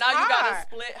 It's and now hard. you got a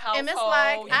split household. And it's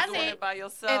like, you doing it by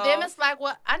yourself. And then it's like,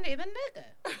 well, I need a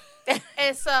nigga.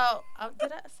 And so,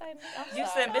 did I say nigga? I'm You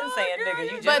sorry. been saying nigga. You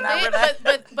just But not then,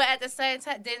 realize. but at the same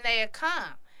time, then they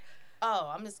come.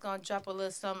 Oh, I'm just gonna drop a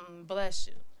little something, bless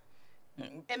you.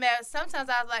 And man, sometimes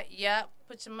I was like, yep,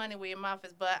 put your money where your mouth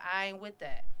is, but I ain't with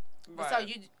that. Right. So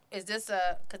is this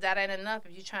because that ain't enough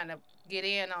if you trying to get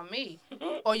in on me,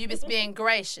 or you just being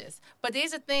gracious. But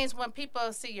these are things when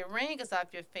people see your ring is off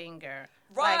your finger.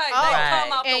 Right, Like, they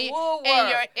come out and, the woodwork. and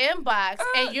your inbox,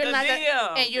 and you're The not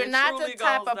DM. and you're It not the truly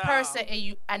type goes of down.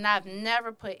 person, and I've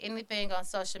never put anything on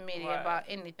social media Right. about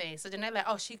anything. So then they're like,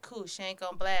 oh, she cool, she ain't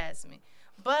gonna blast me.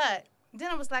 But then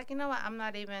I was like, you know what? I'm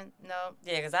not even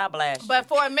Yeah, because I'll blast you. But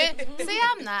for a minute, see,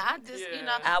 I'm not. I just, you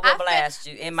know, I will feel- blast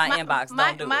you in my inbox.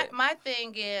 Don't do it. My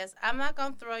thing is, I'm not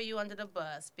gonna throw you under the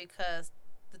bus because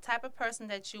the type of person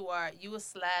that you are, you will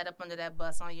slide up under that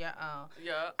bus on your own.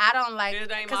 Yeah. I don't like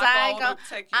It ain't because my I ain't goal gonna. to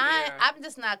take you there. I'm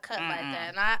just not cut like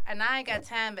that, and I ain't got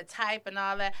time to type and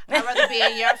all that. I'd rather be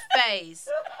in your face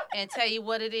and tell you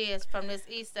what it is from this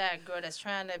East Side girl that's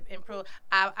trying to improve.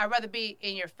 I'd rather be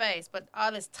in your face, but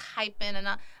all this typing and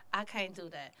all, I can't do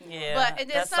that. Yeah, But and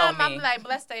then that's so some I'm me. like,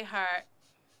 bless their heart.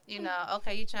 You know,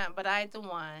 okay, you trying, but I ain't the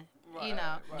one. You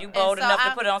know, You right. bold And so enough to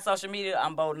I'm- put it on social media.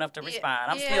 I'm bold enough to Yeah,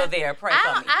 respond. I'm yeah. still there. Pray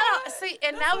for me. I don't see,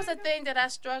 and that was the thing that I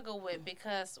struggle with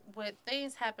because when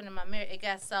things happened in my marriage, it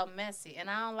got so messy, and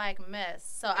I don't like mess.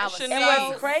 So I was Shanice. And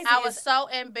what's crazy I was is so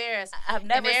embarrassed. I've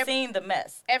never And seen the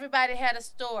mess. Everybody had a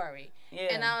story, Yeah.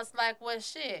 and I was like, well,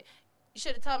 shit. You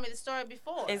should have told me the story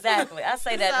before. Exactly. I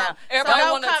say that So- now. Everybody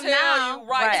don't want to come tell now. you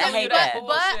Right, I tell you hate the that.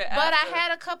 bullshit But I after.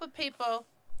 had a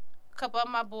couple of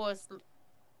my boys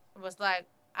was like,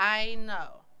 I ain't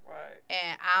know. Right.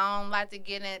 And I don't like to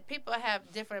get in. People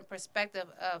have different perspective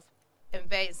of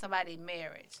invading somebody's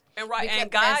marriage. And right, Because-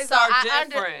 and guys so are I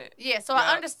different. so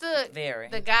I understood Very.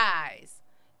 the guys,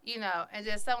 you know, and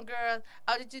then some girls,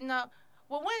 oh, did you know?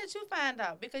 Well, when did you find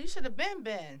out? Because you should have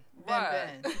been.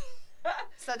 Right.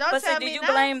 So don't But tell so me did you now.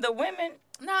 blame the women?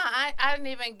 No, I didn't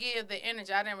even give the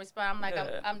energy. I didn't respond. I'm like,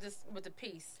 Good. I'm just with the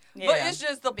peace. Yeah. But it's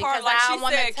just the part, Because like I she don't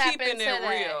want to said, tap keeping into it that.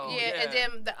 real. Yeah, and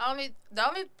then the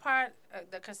only part,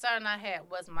 the concern I had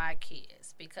was my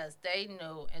kids because they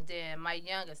knew, and then my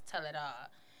youngest tell it all,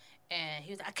 and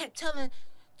he was like, I kept telling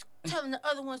the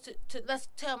other ones to let's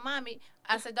tell mommy.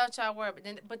 I said, don't y'all worry,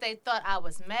 but they thought I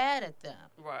was mad at them,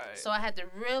 Right. so I had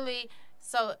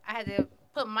to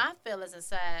put my feelings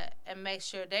aside and make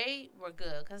sure they were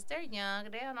good because they're young.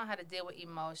 They don't know how to deal with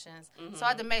emotions. So I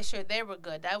had to make sure they were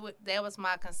good. That was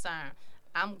my concern.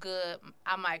 I'm good.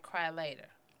 I might cry later.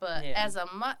 But Yeah. as a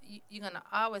mother, you're going to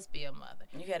always be a mother.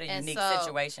 You had a And unique so-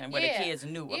 situation where yeah, the kids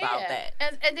knew yeah. about that.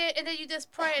 And then you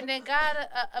just pray, and then God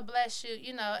bless you,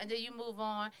 you know, and then you move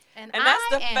on. And that's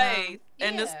the I am- faith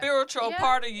and the yeah, spiritual yeah,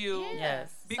 part of you. yeah. Yes.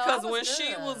 So Because I was when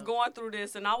she good. was going through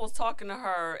this and I was talking to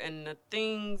her and the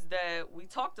things that we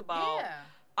talked about, Yeah.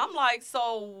 I'm like,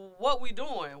 so what we doing?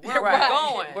 Where Right. we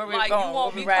going? Where we like going? you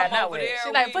want Where we me to riding come out over with? there?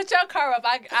 She's like, put your car up.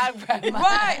 I grab mine.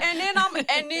 Right, and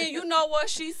then you know what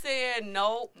she said?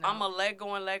 Nope, I'm gonna let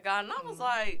go and let God. And I was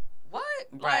like, what?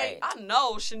 Right. Like I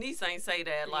know Shanice ain't say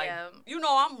that. Like Yeah. you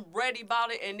know, I'm ready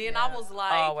about it. And then I Yeah. was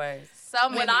like, Always. So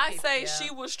many when I people, say yeah. she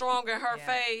was strong in her Yeah.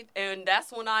 faith, and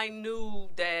that's when I knew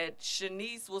that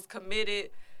Shanice was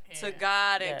committed to Yeah.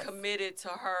 God and Yes. committed to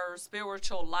her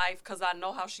spiritual life, because I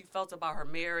know how she felt about her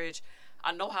marriage.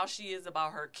 I know how she is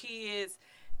about her kids,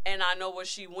 and I know what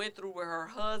she went through with her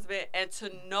husband, and to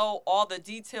know all the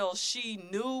details she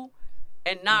knew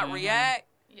and not Mhm. react,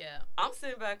 Yeah. I'm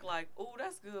sitting back like, oh,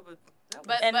 that's good, but that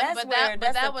But And that's where-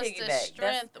 that's that the was the piggyback. That's-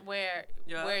 strength where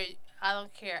I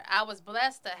don't care. I was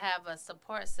blessed to have a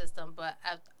support system, but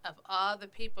of all the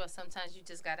people, sometimes you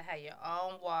just gotta have your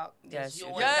own walk, Yes, just you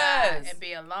you do. and God, Yes. and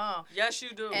be alone. yes,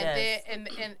 you do. And Yes.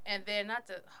 then and then not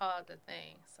to hog the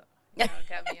thing. So you know,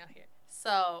 got me on here.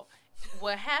 So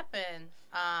what happened?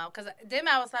 Because then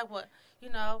I was like, well, you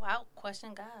know, I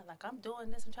question God. Like I'm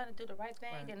doing this, I'm trying to do the right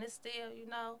thing, Right. and it's still, you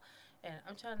know, and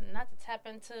I'm trying not to tap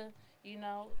into, you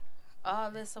know,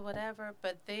 all this or whatever.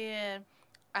 But then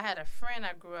I had a friend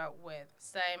I grew up with,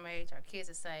 same age, our kids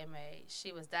the same age.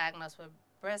 She was diagnosed with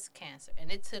breast cancer,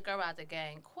 and it took her out the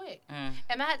game quick.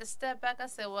 And I had to step back. I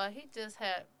said, well, he just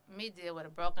had me deal with a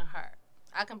broken heart.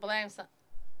 I can blame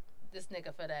this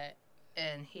nigga for that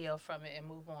and heal from it and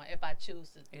move on if I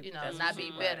choose to, not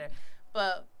be bitter.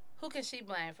 But who can she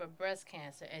blame for breast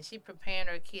cancer? And she preparing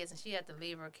her kids, and she had to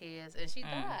leave her kids, and she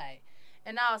died.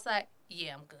 And I was like,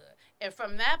 yeah, I'm good. And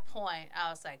from that point, I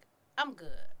was like, I'm good.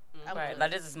 I'm right. good.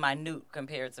 Like, this is minute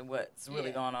compared to what's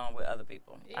really going on with other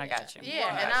people. I got you.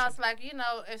 Yeah, and I was like,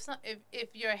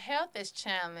 if your health is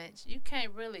challenged, you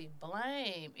can't really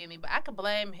blame anybody. I could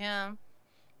blame him,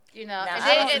 Now,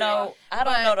 I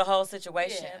don't know the whole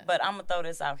situation, but I'm going to throw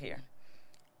this out here.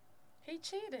 He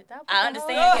cheated. I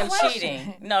understand him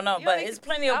cheating. No, but it's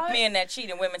plenty of men that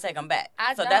cheat and women take them back.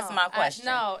 That's my question.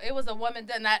 No, it was a woman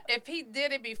that if he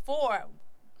did it before,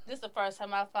 this is the first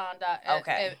time I found out.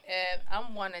 Okay. And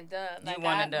I'm one and done. You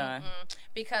one and done.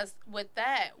 Because with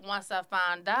that, once I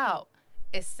found out,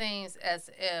 it seems as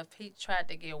if he tried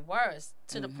to get worse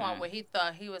to the point where he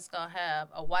thought he was going to have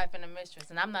a wife and a mistress.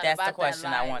 And I'm not about that That's the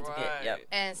question I want to Right. get. Yep.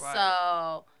 And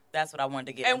so... That's what I wanted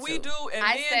to get and into. we do, and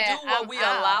men do what we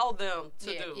allow them to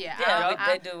do. Yeah,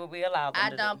 they do what we allow them to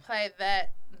do. I don't play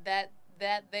that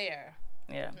there.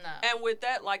 Yeah. No. And with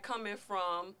that, like, coming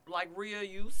from, like, Rhea,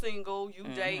 you single, you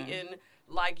dating,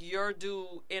 like, your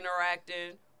dude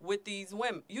interacting with these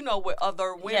women, with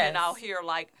other women out here,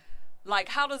 like,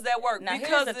 how does that work? Now, because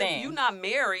here's the thing. if you're not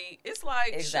married, it's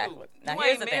like, exactly. shoot, Now, you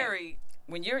here's ain't the married. Thing.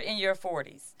 When you're in your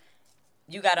 40s,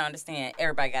 you got to understand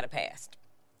everybody got a past.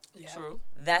 Yeah. True.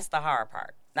 That's the hard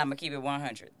part. I'm going to keep it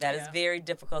 100. That is very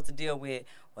difficult to deal with.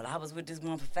 Well, I was with this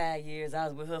one for 5 years. I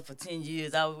was with her for 10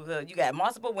 years. I was with her. You got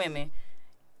multiple women.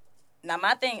 Now,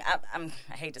 my thing,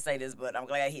 I hate to say this, but I'm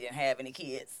glad he didn't have any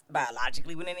kids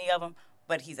biologically with any of them.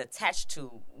 But he's attached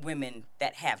to women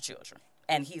that have children.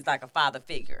 And he's like a father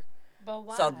figure. But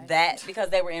why? So because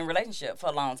they were in relationship for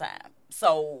a long time.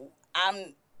 So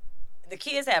the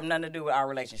kids have nothing to do with our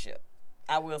relationship.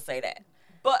 I will say that.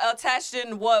 But attached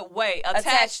in what way?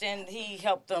 Attached in he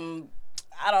helped them,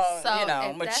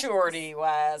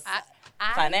 maturity-wise,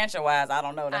 financial-wise, I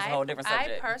don't know. That's a whole different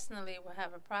subject. I personally would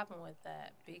have a problem with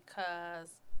that because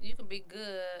you can be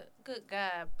good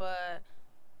guy, but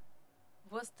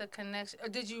what's the connection? Or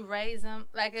did you raise them?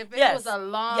 Like, if it was a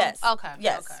long... Yes. Okay.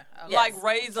 Yes. Okay. Like,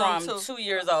 raise them from 2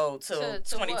 years old to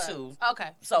 22. What? Okay.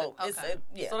 So, okay.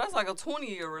 So that's like a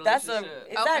 20-year relationship.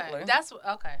 Exactly.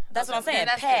 Okay. That's what I'm saying.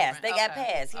 That's past. Different. They got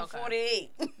past. He's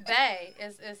 48. They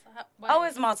is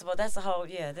it's multiple. That's a whole,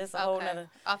 there's a whole nother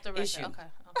off the record. issue. Okay.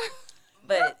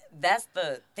 But that's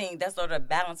the thing. That's sort of the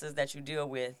balances that you deal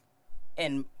with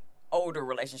in older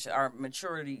relationship or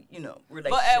maturity, relationships.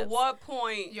 But at what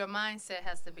point your mindset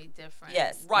has to be different?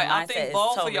 Yes, right. I think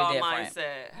both totally of y'all different.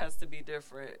 mindset has to be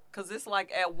different because it's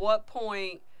like at what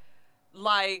point,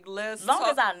 like as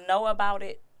I know about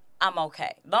it, I'm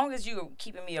okay. Long as you're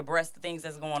keeping me abreast of things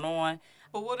that's going on,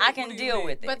 but I can deal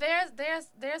with it. But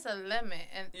there's a limit,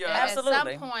 and absolutely.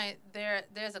 At some point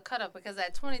there's a cutoff because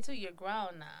at 22 you're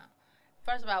grown now.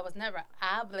 First of all, I was never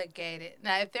obligated.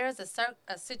 Now, if there's a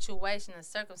situation, a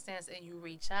circumstance, and you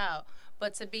reach out,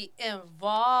 but to be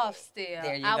involved still,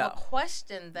 I would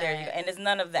question that. There you go. And it's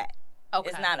none of that. Okay.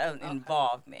 It's not an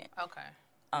involvement. Okay.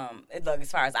 Look, as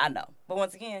far as I know. But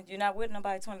once again, you're not with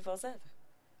nobody 24/7.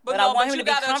 But I want him to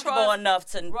be comfortable enough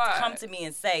to come to me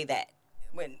and say that.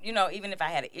 When even if I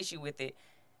had an issue with it,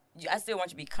 I still want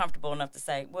you to be comfortable enough to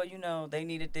say, well, they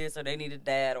needed this or they needed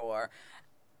that or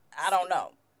I don't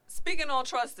know. Speaking on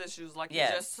trust issues, like you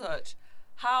just touched,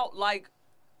 how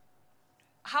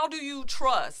do you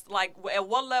trust? Like, at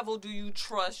what level do you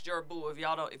trust your boo?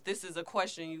 If this is a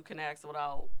question you can ask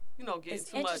without, getting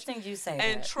it's too much. It's interesting you say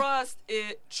and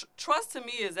that. Trust to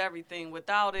me is everything.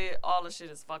 Without it, all the shit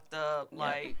is fucked up. Yeah.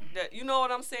 Like, that, you know what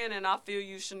I'm saying? And I feel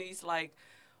you, Shanice, like,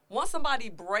 once somebody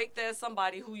break that,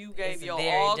 somebody who you gave your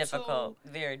all to,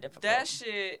 very difficult. That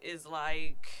shit is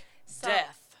like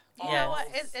death. You know what?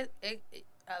 It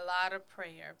a lot of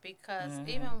prayer because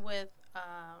even with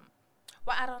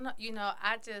I don't know,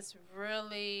 I just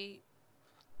really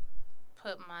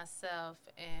put myself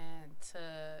into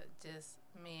just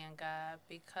me and God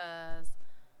because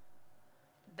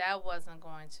that wasn't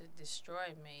going to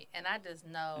destroy me, and I just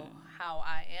know how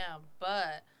I am.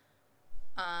 But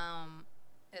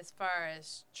as far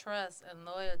as trust and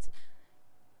loyalty,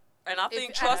 and I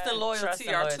think trust and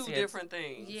loyalty are two different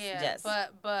things. Yeah, yes.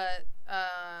 but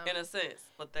in a sense,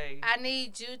 I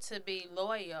need you to be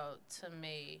loyal to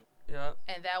me. Yeah.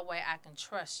 And that way I can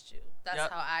trust you.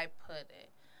 That's how I put it.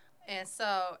 And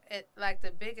so,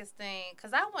 the biggest thing,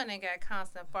 because I went and got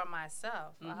counseling for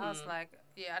myself. I was like,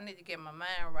 I need to get my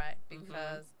mind right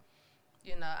because,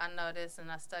 you know, I know this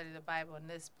and I study the Bible on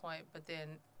this point, but then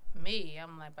me,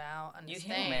 I'm like, but I don't understand.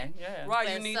 You human, yeah. Right,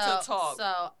 you And need so, to talk.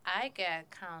 So I got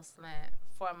counseling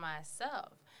for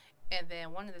myself. And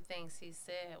then one of the things he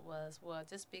said was, well,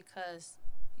 just because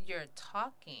you're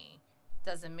talking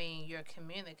doesn't mean you're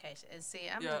communication. And see,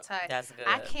 I'm the type, That's good.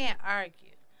 I can't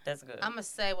argue. That's good. I'm going to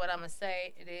say what I'm going to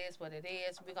say. It is what it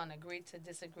is. We're going to agree to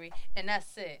disagree. And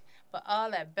that's it. But all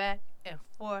that back and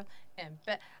forth and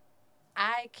back,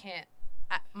 I can't.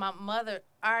 My mother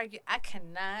argued. I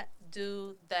cannot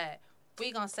do that.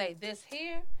 We're going to say this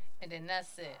here, and then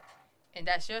that's it. And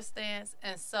that's your stance.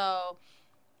 And so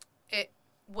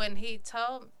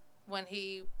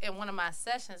in one of my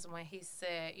sessions, when he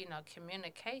said, you know,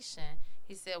 communication,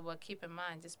 he said, well, keep in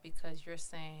mind, just because you're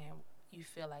saying you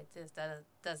feel like this, that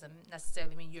doesn't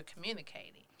necessarily mean you're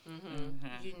communicating.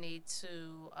 You need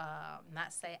to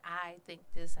not say I think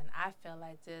this and I feel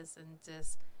like this, and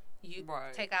just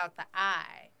take out the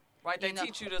I. Right, they you know,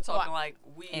 teach you to talk like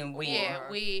we. And we. Yeah,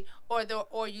 we.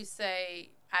 Or you say,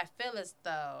 I feel as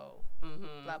though,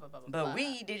 blah, blah, blah, blah, But blah.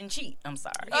 we didn't cheat. I'm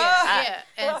sorry. Yeah.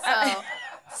 And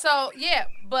so, yeah,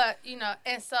 but, you know,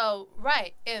 and so,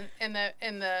 right, in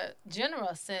the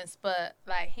general sense, but,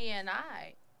 like, he and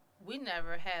I, we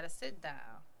never had a sit-down.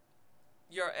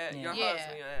 Your husband, your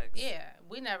ex. Yeah,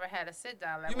 we never had a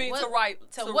sit-down. Like, You mean what,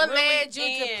 to what really led you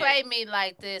end. to play me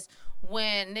like this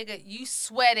when, nigga, you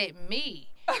sweated me?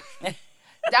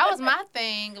 That was my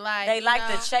thing. Like, They like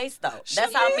know, to chase, though.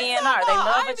 That's how men are. They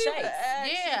love a chase.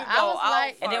 Yeah, I was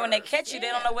like- And then when they catch you, they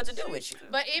don't know what to do with you.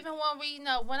 But even when we, you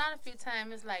know, went out a few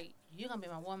times, it's like, you're going to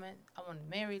be my woman. I want to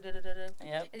marry, da-da-da-da.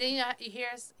 Yep. And then, you know, you hear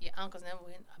your uncles and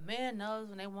everyone, a man knows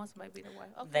when they want somebody to be their wife.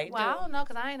 Okay, They well, do. I don't know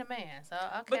because I ain't a man. So,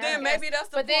 okay. But then I maybe guess. that's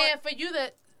the But point. then for you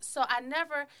to, so I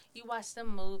never, you watch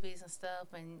them movies and stuff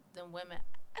and them women,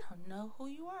 I don't know who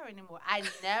you are anymore. I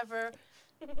never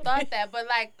thought that. But,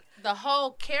 like, the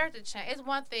whole character change, it's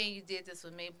one thing you did this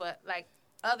with me, but, like,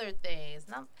 other things.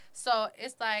 So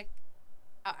it's like,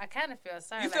 I kind of feel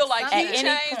sorry. You feel like he something-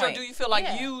 changed, or point. do you feel like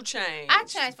Yeah. you changed? I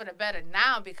changed for the better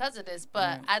now because of this,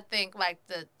 but I think like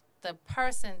the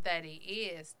person that he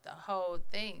is, the whole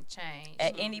thing changed.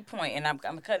 At any point, and I'm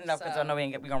cutting off because I know we're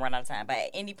going to run out of time, but at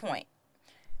any point,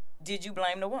 did you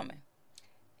blame the woman?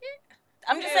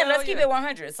 I'm just saying, let's keep it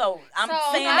 100. So I'm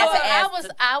saying that to ask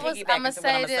I'm going gonna to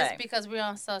say this because we're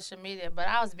on social media, but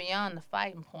I was beyond the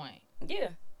fighting point.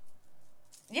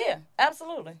 Yeah,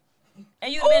 absolutely.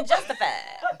 And you've been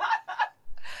justified.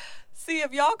 See,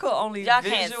 if y'all could only Y'all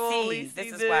can't visually see.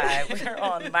 This is this. why we're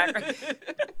on the microphone.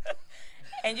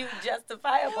 And you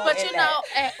justifiable. But in you that.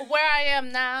 know, where I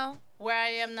am now,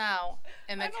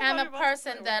 and the Ain't kind nobody of about to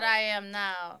person play that with I am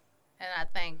now, and I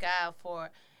thank God for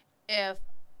it, if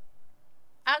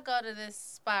I go to this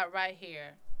spot right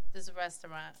here, this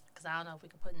restaurant, because I don't know if we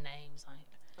can put names on here,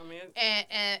 I mean,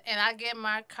 and I get in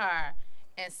my car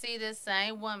and see this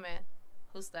same woman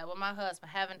who slept with my husband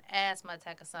having asthma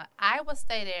attack or something, I would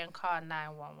stay there and call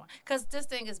 911 because this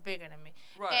thing is bigger than me.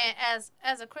 Right. And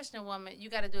as a Christian woman, you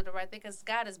got to do the right thing because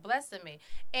God is blessing me,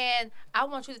 and I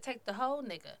want you to take the whole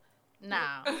nigga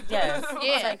now. Yes,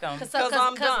 Yeah, take 'em. Because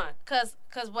I'm done.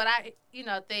 Because what I, you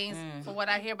know, things for what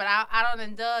I hear, but I don't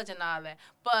indulge in all that.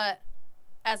 But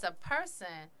as a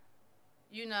person,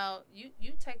 you know, you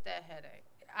take that headache.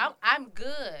 I'm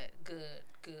good.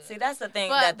 See, that's the thing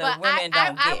that the women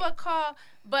don't I get. would call,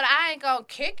 but I ain't gonna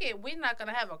kick it. We're not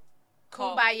gonna have a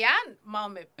kumbaya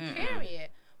moment, period.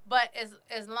 But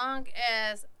as long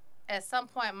as at some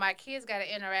point my kids got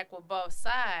to interact with both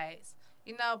sides,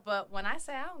 you know. But when I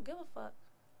say I don't give a fuck,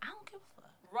 I don't give a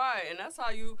fuck. right, and that's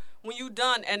how you when you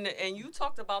done and you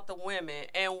talked about the women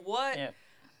and what Yeah.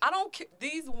 I don't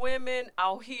these women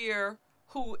out here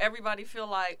who everybody feel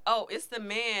like, oh, it's the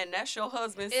man, that's your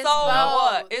husband. It's so both.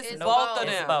 what? It's It's both of both. them.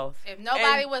 It's both. If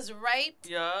nobody And- was raped,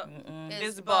 Yeah.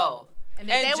 it's both. both. And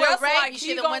if And they just were raped, like you he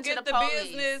should have gonna went to get the the police.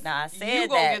 business, Now, I you said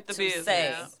gonna that get the to business.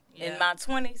 say, Yeah. in my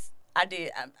 20s, I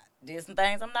did some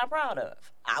things I'm not proud of.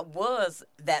 I was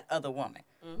that other woman.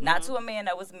 Not to a man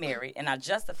that was married, and I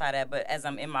justify that, but as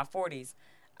I'm in my 40s,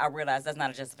 I realized that's not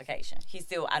a justification.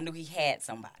 I knew he had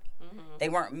somebody. They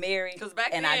weren't married, Because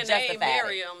back and then, I they justified ain't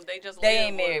marry it. him. They just They live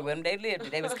ain't married with him. They lived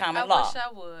it. They was common I law. wish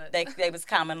I would. They was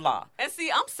common law. And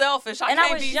see, I'm selfish. I And I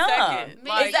can't was be young. second. Me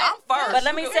Like, exact- I'm first. But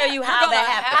let me tell you how You're that gonna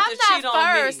happened. have I'm to cheat not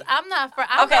on me. first. I'm not first.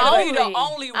 I'm Okay, the let only. me be the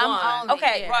only one. I'm only,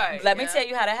 Okay, yeah. right. Let me Yeah. tell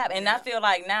you how that happened. And I feel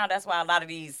like now that's why a lot of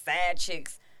these sad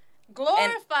chicks,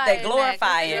 Glorify they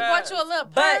glorify They it. brought you a little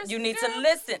purse. but you need to girl.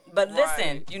 listen. But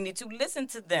listen, Right. you need to listen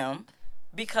to them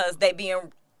because they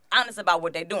being honest about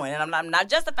what they're doing, and I'm not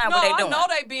justifying No, what they're I doing. know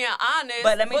they being honest,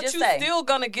 But let me just you say- still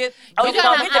gonna get. Oh, You're you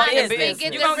gonna gonna get the honestly business.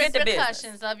 get You the gonna get the business.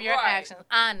 repercussions of your Right. actions,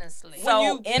 honestly. When So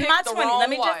you in pick my the 20s, wrong let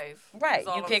me wife, just right. is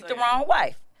all You I'm picked the saying. wrong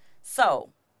wife. So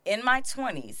in my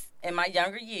 20s, in my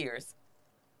younger years,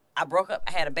 I broke up.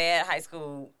 I had a bad high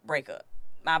school breakup.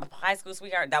 My high school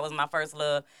sweetheart, that was my first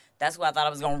love. That's who I thought I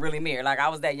was gonna really marry. Like I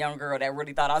was that young girl that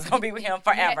really thought I was gonna be with him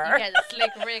forever. You had a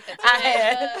slick Rick.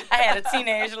 I had a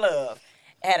teenage love.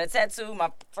 I had a tattoo.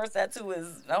 My first tattoo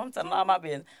is I'm telling all my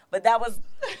business. But that was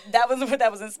what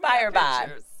that was inspired by.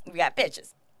 pictures. We got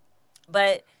pictures.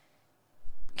 But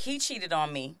he cheated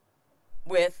on me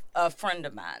with a friend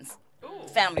of mine's, Ooh.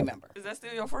 family member. Is that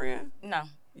still your friend? No.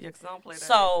 Yeah, 'cause I don't play that.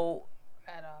 So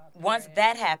At all. once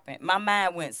that happened, my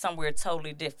mind went somewhere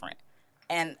totally different.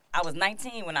 And I was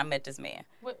 19 when I met this man.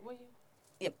 What were you?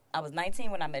 Yep, I was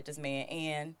 19 when I met this man,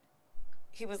 and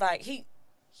he was like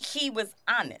he was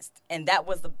honest, and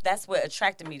that's what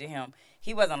attracted me to him.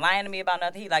 He wasn't lying to me about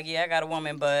nothing. He like, yeah, I got a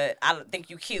woman, but I think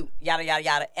you cute, yada yada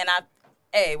yada.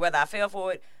 And whether I fell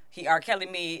for it, he R. Kelly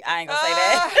me. I ain't gonna say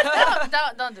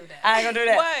that. Don't do that. I ain't gonna do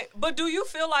that. Wait, but do you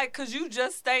feel like, because you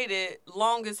just stated,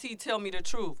 long as he tell me the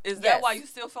truth, is that Yes. why you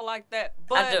still feel like that?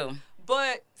 But, I do.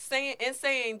 But saying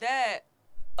that,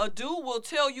 a dude will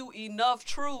tell you enough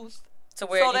truth To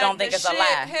where so you that don't think the it's a shit, lie.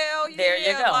 Hell yeah. There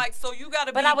you go. Like, so you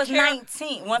gotta But be I was careful.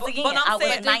 19. Once again, but I'm I was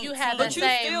saying- Do 19. you have the But you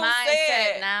same still mindset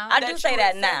said- now? I that do you say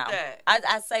that accept now. that.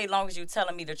 I say, long as you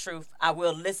telling me the truth, I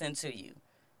will listen to you.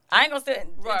 I ain't gonna say.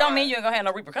 Right, It don't mean right. you ain't gonna have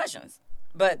no repercussions.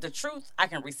 But the truth, I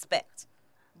can respect.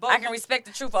 But I can respect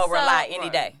the truth over a So- lie any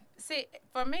Right. day. See,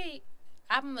 for me,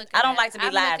 I'm looking. I don't like to be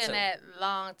I'm lied looking to. at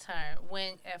long term.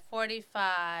 When at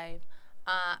 45,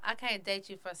 I can't date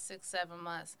you for 6-7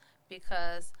 months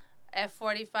because at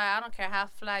 45, I don't care how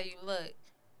fly you look.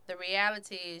 The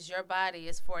reality is your body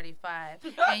is 45,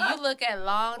 and you look at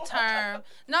long term.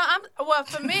 No,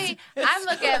 for me, I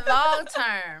look at long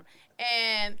term.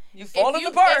 And You falling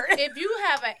apart. If you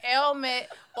have an ailment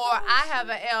or I have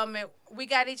an ailment, we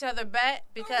got each other back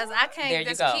because I There can't you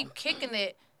just go. keep kicking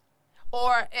it.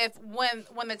 Or if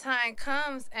when the time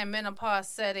comes and menopause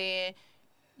set in,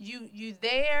 you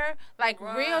there like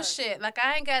real Right. shit. Like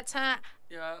I ain't got time.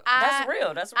 yeah. That's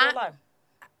real. That's real I- life.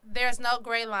 There's no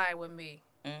gray line with me.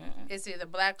 Mm-mm. It's either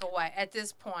black or white at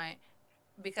this point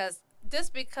because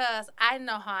I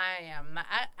know how I am.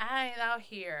 I ain't out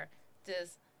here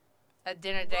just a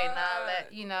dinner date and all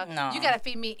that. You know, No. you gotta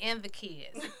feed me and the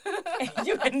kids.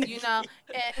 you You know,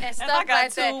 and stuff And I got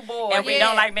like that. two boys. and we Yeah.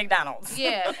 don't like McDonald's.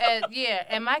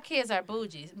 And my kids are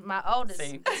bougie. My oldest,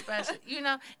 See. especially,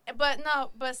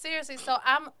 but seriously. So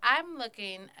I'm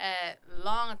looking at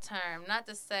long term. Not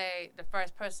to say the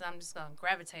first person I'm just gonna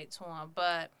gravitate to him,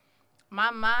 but my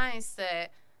mindset,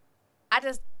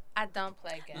 I don't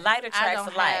play games. Light I attracts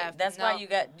don't light. have- That's no, why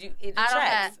it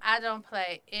attracts. I don't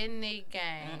play any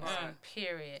games. Mm-mm.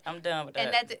 Period. I'm done with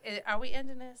And that. are we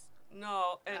ending this?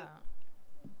 No, and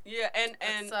Oh. yeah,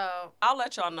 and So I'll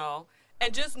let y'all know.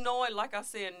 And just knowing, like I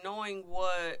said,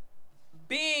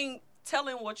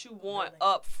 telling what you want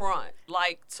up front,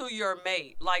 like to your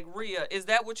mate. Like Rhea, is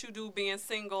that what you do being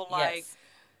single? Yes.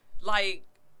 Like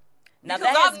Now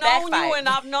because that has I've known you backfired. and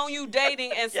I've known you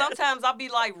dating, and sometimes I'll be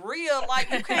like, Rhea,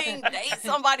 like you can't date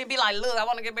somebody and be like, look, I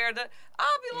want to get married. I'll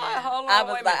be like, hold on, I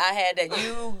was wait a like, minute. I had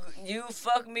that. You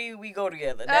fuck me, we go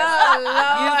together. Oh,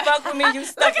 Lord. You fuck with me, you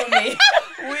stuck with me.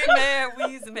 We married,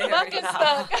 we's married fucking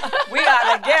now. stuck. We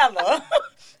are together.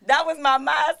 That was my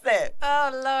mindset. Oh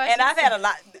Lord. And I've had a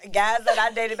lot guys that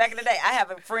I dated back in the day. I have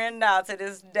a friend now to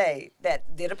this day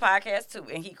that did a podcast too,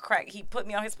 and he put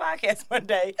me on his podcast one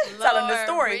day telling the Lord,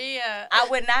 story. Rhea. I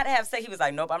would not have said, he was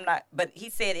like, nope, I'm not. But he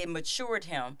said it matured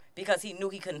him because he knew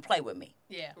he couldn't play with me.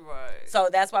 Yeah. Right. So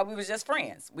that's why we was just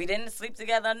friends. We didn't sleep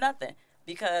together or nothing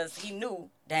because he knew,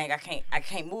 dang, I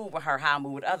can't move with her how I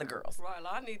move with other girls. Right,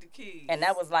 I need the keys. And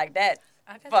that was like that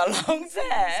I got for a long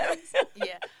time.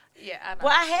 Yeah. Yeah. I know.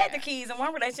 Well, I had Yeah. the keys in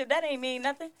one relationship. That ain't mean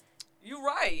nothing. You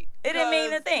right. It didn't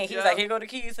mean a 'Cause, thing. He was yeah. like, here go the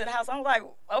keys to the house. I was like,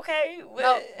 okay. No,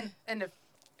 what? in the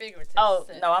figurative. Oh,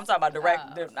 sense. no, I'm talking about direct.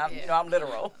 Oh, yeah. I'm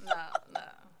literal. No.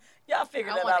 Y'all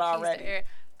figured I that want out the keys already. to air.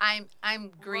 I'm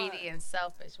greedy Right. and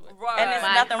selfish with Right. And there's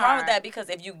my nothing wrong with heart that because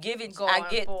if you give it, going I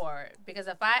get. forward. Because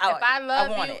if I I love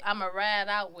want you, it. I'm a ride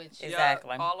out with you. Yeah,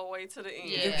 Exactly. all the way to the end.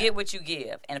 Yeah. You get what you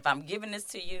give, and if I'm giving this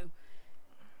to you,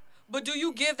 But do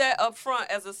you give that up front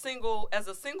as a single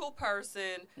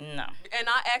person? no. And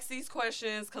I ask these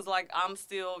questions because, like, I'm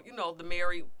still, the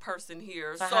married person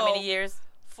here. For how many years?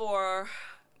 For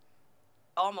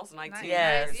almost 19.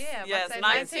 Yes. Yeah, Yes, about to say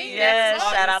 19. 19. Yes,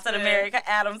 Yes. shout out to the Yes. America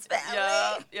Adams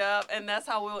family. Yeah, and that's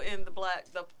how we'll end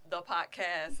the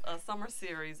podcast summer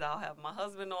series. I'll have my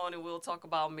husband on, and we'll talk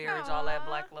about marriage, all that Aw.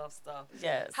 black love stuff. Yes.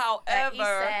 That east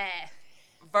However, side.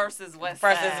 versus West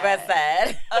Versus Side. West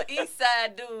Side. A East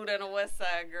Side dude and a West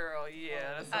Side girl.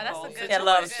 Yeah, that's whole a good That situation.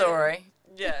 love story.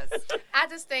 Yes. I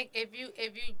just think if you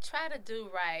try to do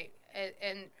right,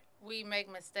 and we make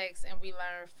mistakes and we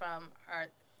learn from our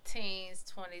teens,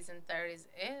 20s, and 30s,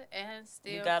 and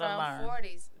still You from gotta learn.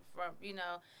 40s, from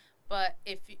But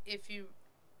if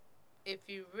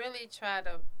you really try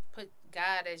to put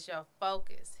God as your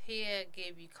focus, He'll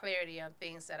give you clarity on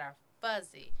things that are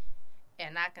fuzzy,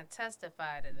 and I can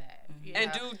testify to that. You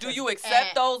And know? do you accept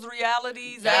And- those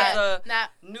realities Yeah. as a Now,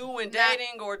 new in Not-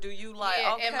 dating, or do you like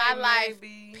yeah, okay in my life,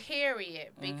 maybe?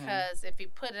 period? Mm-hmm. Because if you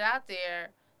put it out there,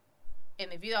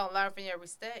 and if you don't learn from your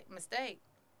mistake,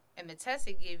 and the test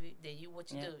they give you, then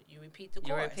what you Yeah. do, you repeat the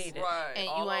You course, repeat it. Right. and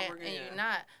all you ain't, over and again. you're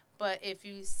not. But if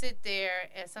you sit there,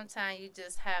 and sometimes you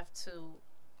just have to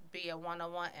be a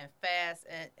one-on-one and fast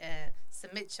and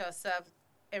submit yourself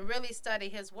and really study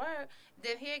His word,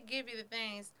 then He'll give you the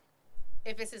things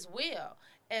if it's His will.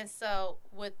 And so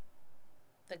with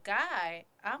the guy,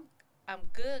 I'm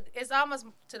good. It's almost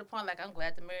to the point like I'm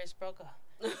glad the marriage broke up.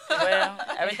 Well,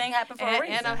 everything happened for a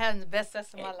reason. And I'm having the best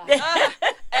sex of my life.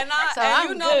 And So and I'm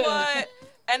you know good. what?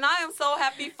 And I am so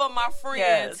happy for my friend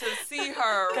Yes. to see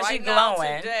her 'Cause right she now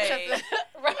glowing. today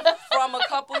from a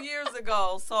couple years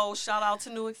ago. So shout out to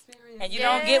New Experience. And you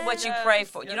don't get what you Yes, pray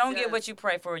for. yes, You don't yes. get what you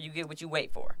pray for. You get what you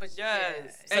wait for. But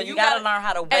Yes. So And you gotta learn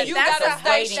how to wait. And you that's It's gotta a a stay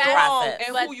waiting that's- strong process.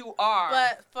 in But- who you are.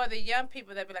 But for the young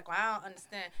people that be like, well, I don't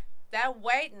understand. That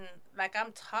waiting, like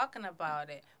I'm talking about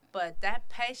it, but that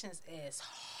patience is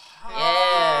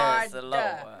hard. Yes, the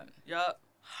Lord. Yep.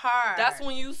 Hard. That's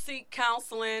when you seek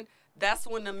counseling. That's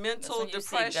when the mental when you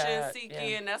seek depression God, seek yeah.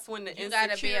 in. That's when the you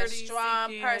gotta be a insecurity strong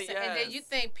seek in. person, and then Yes. you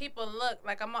think people look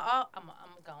like I'm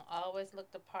gonna always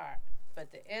look the part,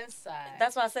 but the inside.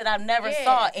 That's why I said I never Yeah,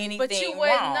 saw anything but you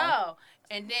wouldn't wrong. know.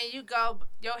 And then you go,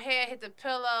 your head hit the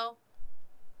pillow,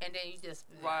 and then you just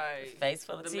Right. Face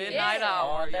full of The tears. midnight hour,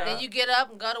 All day. yeah. Then you get up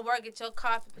and go to work, get your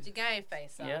coffee, put your game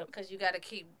face on, Yep. because you gotta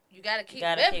keep gotta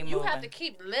living. keep You have to moving.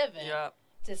 keep living Yep.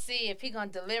 to see if He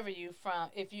gonna deliver you from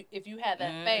if you have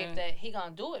that Mhm. faith that He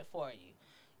gonna do it for you.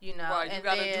 You know, Right. You and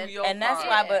gotta then, do your And that's part.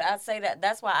 why, but I say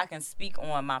that's why I can speak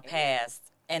on my past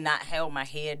and not hold my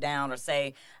head down or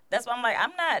say, that's why I'm like,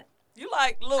 I'm not, You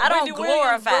like, look, I don't Wendy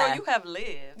Williams, glorify. girl, you have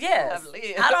lived. yes, You have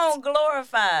lived. I don't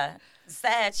glorify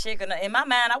sad chick. In my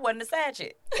mind, I wasn't a sad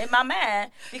chick. In my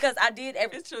mind, because I did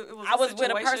everything. It was I was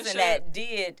with a person situationship. that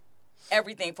did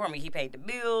everything for me. He paid the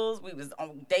bills. We was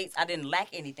on dates. I didn't lack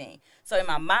anything. So in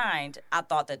my mind, I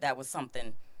thought that was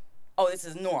something, oh, this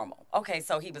is normal. Okay,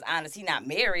 so he was honest. He not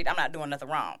married. I'm not doing nothing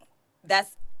wrong.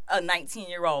 That's a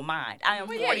 19-year-old mind. I am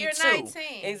Well, 42. yeah, you're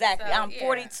 19, Exactly. so, I'm yeah.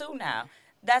 42 now.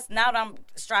 That's now that I'm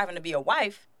striving to be a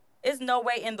wife. There's no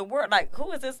way in the world. Like,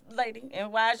 who is this lady?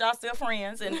 And why is y'all still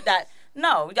friends? And that,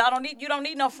 no, you don't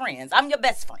need no friends. I'm your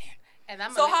best friend. And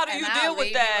I'm So gonna- how do and you I'll deal with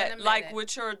leave you in that? a Like minute.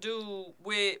 with your dude,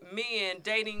 with men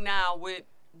dating now,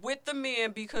 with the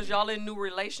men because y'all in new Yeah,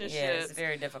 relationships, it's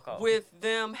very difficult. with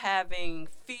them having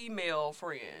female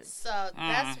friends. So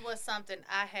that's was something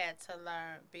I had to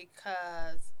learn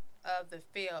because of the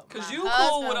field. Cause My you cool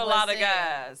husband with a was lot of in-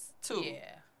 guys too.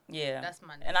 Yeah, yeah. that's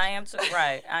my. And I am too.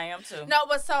 Right. I am too. No,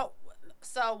 but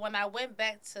so when I went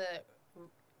back to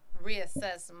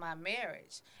reassess my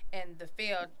marriage and the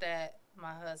field that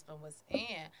my husband was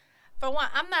in, for one,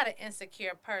 I'm not an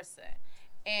insecure person,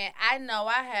 and I know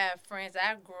I have friends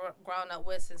I've grown up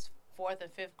with since 4th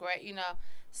and 5th grade. You know,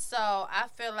 so I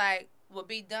feel like will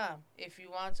be dumb if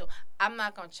you want to. I'm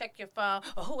not gonna check your phone.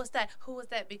 Oh, who was that? Who was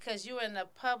that? Because you're in the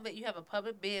public. You have a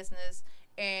public business.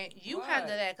 And you Right.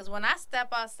 handle that. Because when I step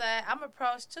outside, I'm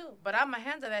approached too. But I'm going to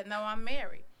handle that. No, I'm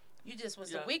married. You just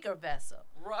was Yeah. the weaker vessel.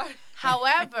 Right.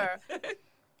 However,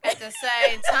 at the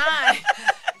same time,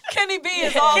 Kenny B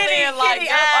is all Kenny- there like, Kenny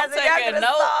yep, I'm eyes, and y'all taking coulda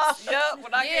notes. saw. Yep,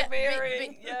 when I Yeah, get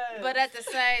married. Yes. but at the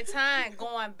same time,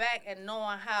 going back and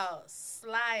knowing how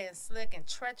sly and slick and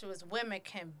treacherous women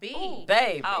can be, Ooh,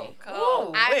 Baby. Oh, come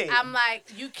Ooh, wait. I'm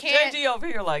like, you can't. JG over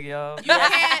here like, yo.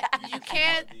 You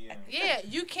can't,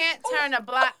 you can't turn a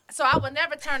blind. So I would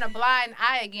never turn a blind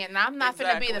eye again. Now, I'm not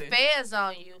finna be the Exactly. feds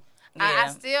on you. I Yeah.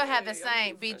 still have the Yeah, same.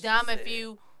 I'm Be just dumb if saying.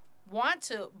 you want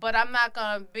to, but I'm not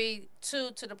gonna be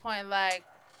too to the point like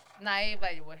naive.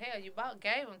 Like, well, hell, you about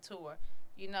gave him to her,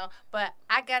 you know. But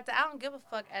I got the I don't give a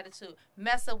fuck attitude.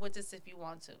 Mess up with this if you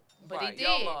want to, but Right, he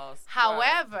y'all did. lost.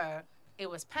 However, it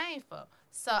was painful,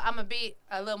 so I'm gonna be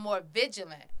a little more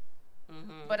vigilant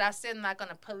but I'm still not going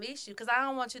to police you because I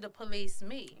don't want you to police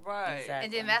me. Right. Exactly.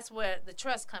 And then that's where the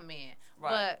trust come in. Right.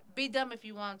 But be dumb if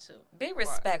you want to. Be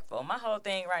respectful. My whole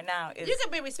thing right now is You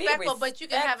can be respectful, but you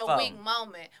can have a respectful. weak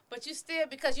moment. But you still,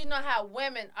 because you know how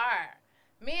women are.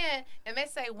 Men, and they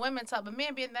say women talk, but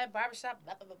men be in that barbershop,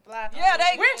 blah, blah, blah, blah. Yeah,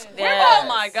 they. We're Oh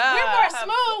my God. We're more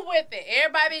smooth with it.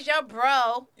 Everybody's your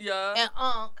bro Yeah. and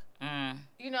unk. Mm.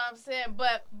 You know what I'm saying?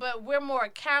 But we're more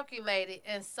calculated,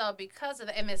 and so because of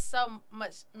that, and there's so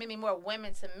many more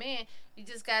women to men, you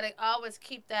just gotta always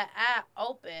keep that eye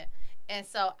open. And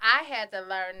so I had to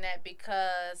learn that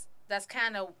because that's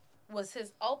kind of was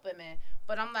his opening.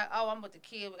 But I'm like, oh, I'm with the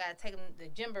kid. We gotta take him to the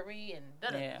jamboree and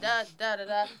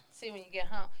da. See when you get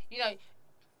home. You know,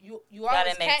 you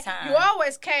always make time. You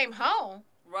always came home.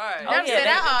 Right. Never yeah, said they-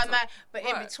 that all night, but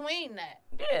Right. in between that,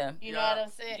 Yeah. you know Yeah. what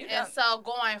I'm saying. You And don't- so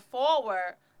going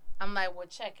forward, I'm like, well,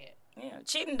 check it. Yeah.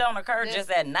 Cheating don't occur This- just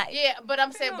at night. Yeah, but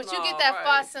I'm saying, Hell but you no, get that right.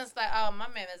 far sense like, oh, my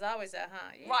man is always at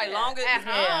home. Yeah, Right, long as at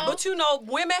home. But you know,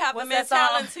 women have What's the that song?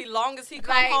 mentality. Long as he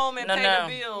come Like- home and No, pay no.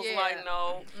 the bills, Yeah. like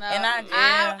no. No, And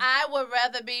yeah. I would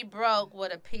rather be broke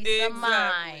with a peace of Exactly.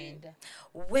 mind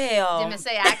Well, than to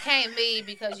say I can't leave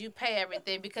because you pay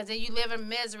everything because then you live in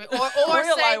misery, or We're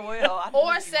say like, well, I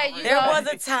or need say my you there rent.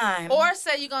 was a time. or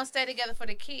say you're gonna stay together for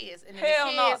the kids and then Hell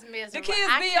the no. kids miserable. The kids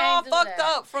I be can't all do fucked that.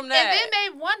 up from that. And then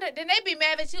they wonder, then they be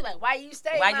mad at you like, why you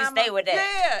stay? Why you mama? stay with that?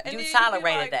 Yeah, and You then you be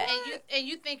tolerated like, that. And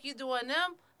you think you doing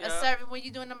them a Yeah. service when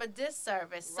you doing them a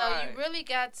disservice. So Right. you really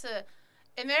got to.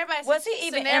 And everybody's Was he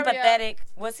even scenario, empathetic?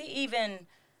 Was he even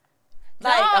No,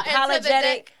 like and to the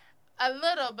apologetic? day- a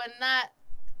little, but not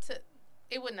to.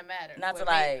 It wouldn't have mattered. Not to with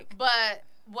me. like- But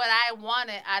what I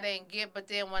wanted, I didn't get. But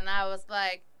then when I was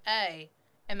like, hey,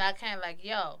 and I came like,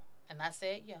 yo, and I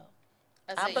said, yo.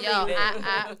 I said, yo, believe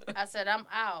it. I said, I'm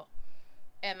out.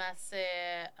 And I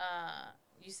said,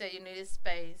 you said you needed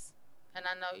space. And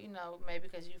I know, you know, maybe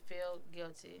because you feel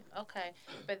guilty. Okay.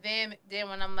 But then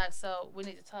when I'm like, so we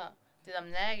need to talk. Then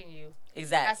I'm nagging you.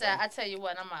 Exactly. I said, I tell you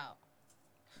what, I'm out.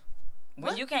 when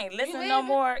What? you can't You listen no leaving?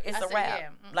 more, it's I a said, wrap. yeah.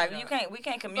 Like Yeah. we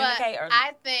can't communicate. But Or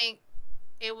I think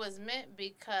it was meant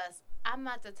because I'm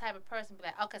not the type of person to be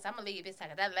like, okay, so I'm gonna leave this time.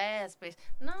 That last bitch,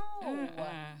 no,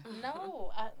 Mm-mm.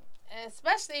 no.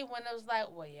 Especially when it was like,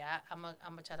 well, yeah, I'm gonna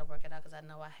try to work it out because I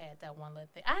know I had that one little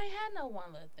thing. I ain't had no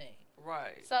one little thing,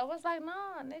 Right. so it was like,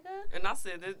 nah, nigga. And I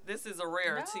said, this is a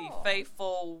rarity. No.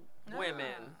 Faithful No.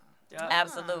 women. Yeah.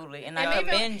 Absolutely, and I And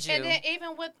commend you. And then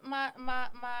even with my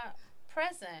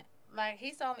present, like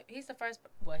he's the only person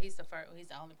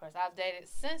I've dated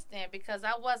since then because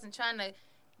I wasn't trying to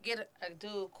get a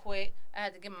dude quick. I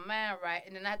had to get my mind right,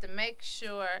 and then I had to make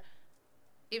sure,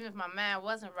 even if my mind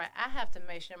wasn't right, I have to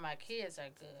make sure my kids are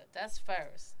good. That's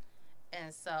first.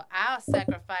 And so I'll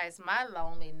sacrifice my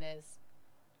loneliness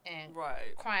and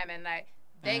Right. crying at night.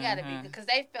 They got to be good because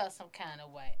they felt some kind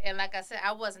of way. And like I said,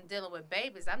 I wasn't dealing with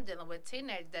babies. I'm dealing with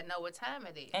teenagers that know what time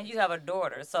it is. And you have a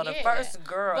daughter, so the Yeah. first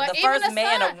girl, But the even first the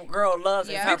man son- a girl loves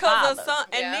is Yeah. her Because father. the son,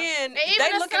 and Yeah. then And even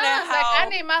they the looking sons, at how like I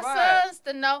need my right. sons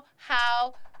to know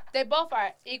how they both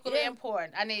are equally Yeah.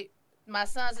 important. I need my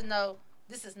sons to know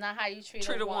this is not how you treat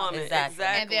treat a woman. Exactly.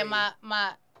 Exactly. And then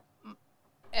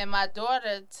my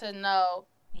daughter to know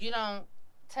you don't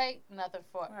take nothing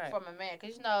Right. from a man.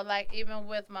 Because, you know, like even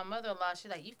with my mother-in-law, she's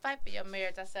like, you fight for your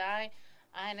marriage. I said,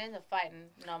 I ain't into fighting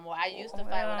no more. I used to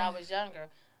fight when I was younger.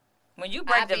 When you I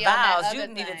break the be on that vows, you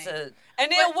other needed thing. to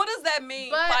And then But- what does that mean?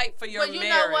 but- Fight for your but you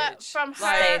marriage. know what? From her-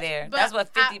 stay there. but That's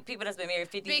what 50 I- people that's been married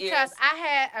 50 years. Because I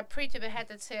had a preacher that had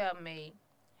to tell me,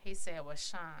 he said, well,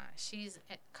 Sean, she's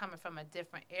coming from a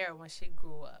different era when she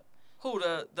grew up. Who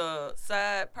the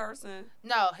sad person?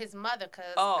 No, his mother,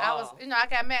 because Oh, I was, oh. you know, I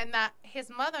got mad. Now, his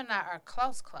mother and I are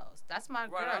close. That's my Right,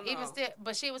 girl. I Even know. still,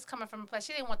 but she was coming from a place,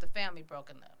 she didn't want the family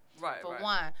broken up, Right. for right.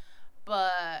 one.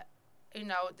 But, you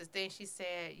know, the thing she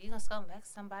said, you gonna go let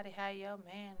somebody have your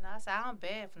man? No, I said, I don't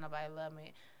beg for nobody to love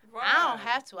me. Right. I don't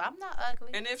have to. I'm not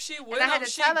ugly. And if she with I had him, to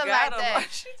she tell her got like him.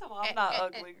 that. She told me, I'm not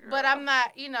ugly, girl. But I'm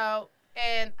not, you know,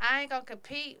 and I ain't gonna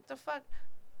compete. The fuck?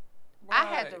 I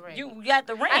had the Right. ring. you got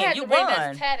the ring. I had You the ring won.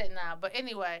 that's tatted now. But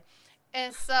anyway,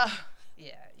 and so,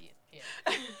 yeah.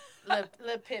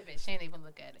 little pivot. She ain't even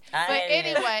look at it. I But ain't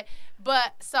even- anyway,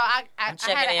 but so I I'm had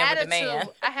checking an in with the attitude. man.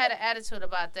 I had an attitude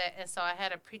about that, and so I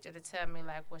had a preacher to tell me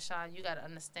like, well, Sean, you got to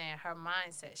understand her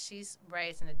mindset. She's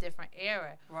raised in a different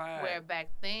era, Right. where back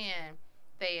then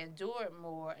they endured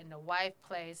more in the wife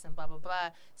place and blah blah blah.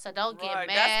 So don't get Right.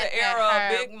 mad. That's the era at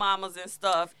her. of big mamas and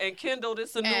stuff. And Kendall,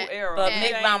 this a new And- era. But It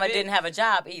Big ain't Mama big- didn't have a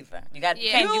job either. You Yeah. can't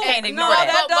You- ignore no, that.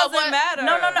 that But doesn't what- matter.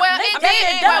 No, no, no. Well, Big it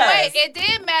it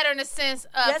did matter in the sense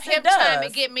of him trying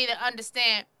to get me to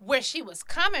understand where she was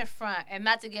coming from and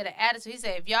not to get an attitude. He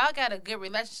said, if y'all got a good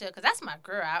relationship, because that's my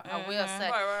girl, I will say.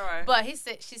 Right. But he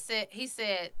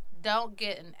said, don't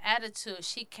get an attitude.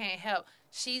 She can't help.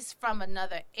 She's from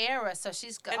another era, so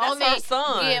she's only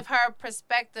give her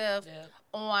perspective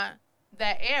on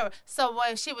that era. So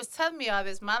when she was telling me all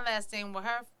this, my last thing with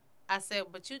her, I said,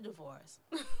 but you divorced.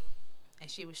 And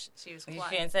she was quiet. You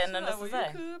can't say nothing to say.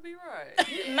 You could be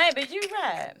right. Maybe you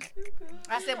right.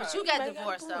 I said, but you got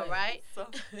divorced though, right? So,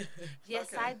 yes,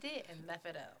 okay. I did, and left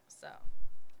it up. So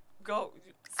go.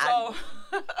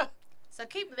 So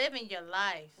keep living your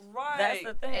life. Right. That's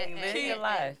the thing. Live your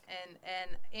life.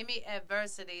 And any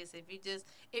adversities, if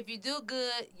you do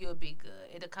good, you'll be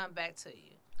good. It'll come back to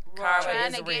you. Right.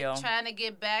 Trying to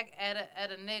get back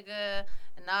at a nigga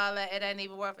and all that, it ain't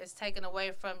even worth it. It's taken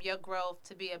away from your growth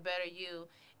to be a better you.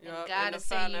 And God is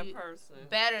saying you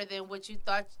better than what you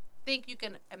think you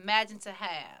can imagine to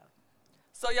have.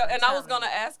 So, and I was going to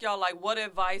ask y'all, like, what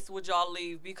advice would y'all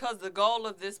leave? Because the goal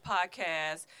of this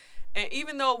podcast, and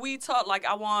even though we talk, like,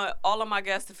 I want all of my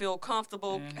guests to feel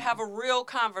comfortable, have a real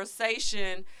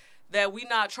conversation that we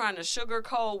not trying to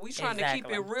sugarcoat. We trying to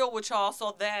keep it real with y'all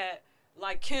so that,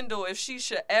 like Kendall, if she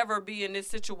should ever be in this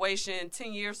situation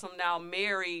 10 years from now,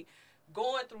 married,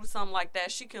 going through something like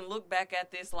that, she can look back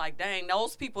at this like, dang,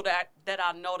 those people that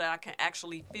I know that I can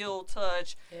actually feel,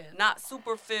 touch, not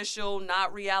superficial,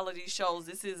 not reality shows.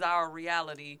 This is our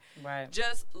reality. Right.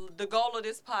 Just the goal of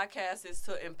this podcast is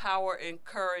to empower,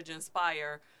 encourage,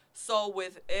 inspire. So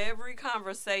with every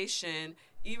conversation,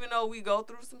 even though we go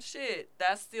through some shit,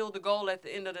 that's still the goal at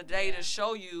the end of the day, to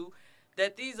show you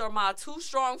that these are my two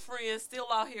strong friends still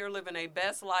out here living their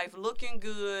best life, looking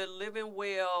good, living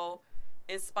well,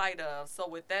 in spite of. So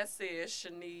with that said,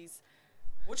 Shanice,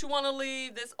 what you want to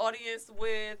leave this audience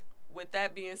with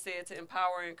that being said, to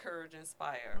empower, encourage,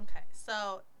 inspire? Okay,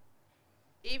 so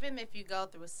even if you go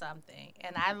through something,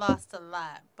 and I lost a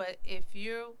lot, but if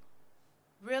you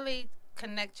really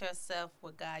connect yourself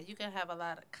with God, you can have a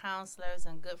lot of counselors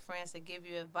and good friends that give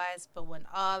you advice, but when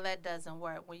all that doesn't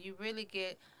work, when you really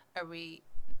get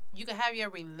you can have your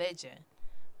religion,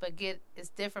 but it's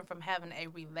different from having a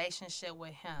relationship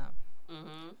with Him.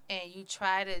 And you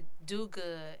try to do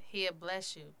good, He'll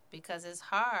bless you, because it's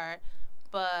hard,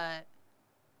 but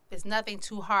it's nothing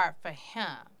too hard for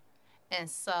Him. And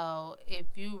so if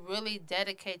you really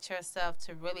dedicate yourself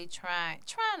to really trying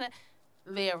to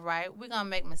live right, we're going to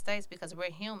make mistakes because we're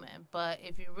human. But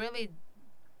if you really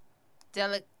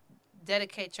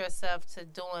dedicate yourself to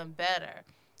doing better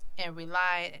and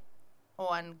rely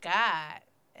on God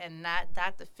and not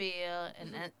Dr. Phil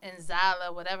and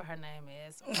Zala, whatever her name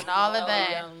is, and all of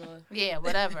that. Yeah,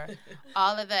 whatever.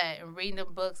 All of that, and reading the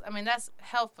books. I mean, that's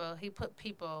helpful. He put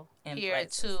people here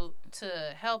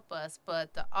to help us,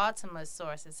 but the ultimate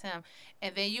source is Him.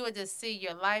 And then you would just see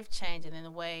your life changing in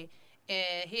a way,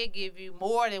 and He'll give you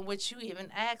more than what you even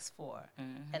asked for.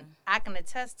 And I can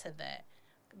attest to that,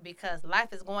 because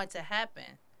life is going to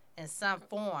happen in some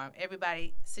form.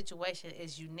 Everybody's situation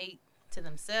is unique to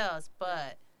themselves,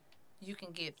 but you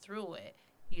can get through it.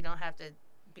 You don't have to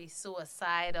be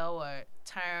suicidal or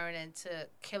turn into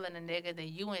killing a nigga, then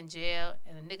you in jail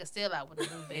and the nigga still out with a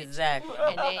new bitch. Exactly.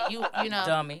 And then you know,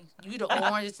 dummy, you the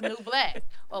orange is the new black,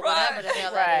 or whatever the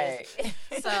hell that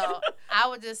is. So I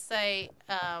would just say,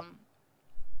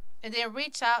 and then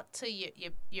reach out to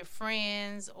your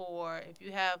friends, or if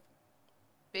you have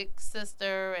big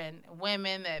sister and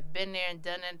women that been there and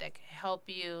done it that can help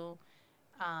you.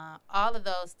 All of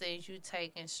those things you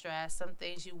take in stress. Some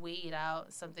things you weed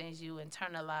out, some things you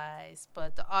internalize.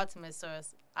 But the ultimate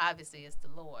source, obviously, is the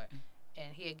Lord.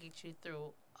 And He'll get you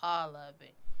through all of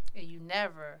it. And you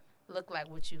never look like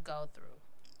what you go through,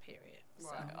 period.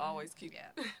 Right. So, always keep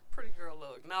pretty girl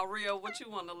look. Now, Rio, what you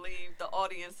want to leave the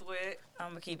audience with?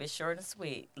 I'm going to keep it short and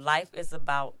sweet. Life is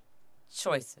about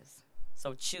choices.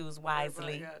 So choose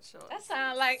wisely. That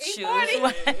sounds like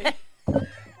E40.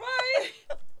 Right.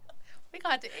 We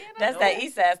got to end. That's that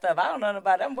East Side stuff. I don't know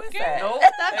about them West Side. Nope.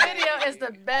 That video is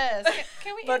the best.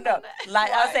 Can we? But no,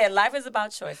 like I said, life is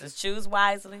about choices. Choose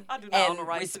wisely. I do not own the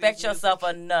right respect yourself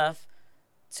enough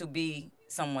to be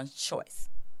someone's choice.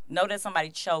 Know that somebody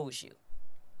chose you,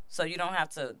 so you don't have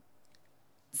to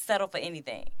settle for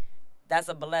anything. That's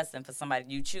a blessing for somebody.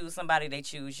 You choose somebody, they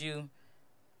choose you.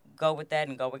 Go with that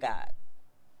and go with God.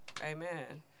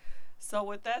 Amen. So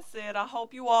with that said, I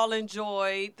hope you all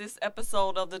enjoyed this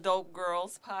episode of the Dope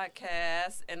Girls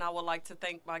podcast. And I would like to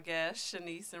thank my guests,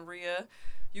 Shanice and Ria,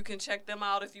 You can check them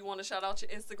out if you want to shout out your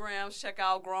Instagrams. Check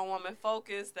out Grown Woman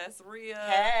Focus. That's Rhea.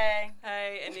 Hey.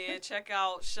 Hey, and then check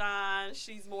out Shine.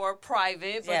 She's more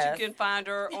private, but Yes. you can find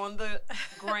her on the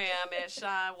gram at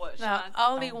Shine. What? No, Shine.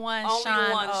 only one Only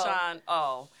Shine. one O. Shine.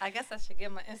 Oh. I guess I should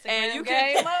get my Instagram And you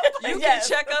game can up. you Yes.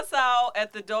 can check us out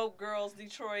at the Dope Girls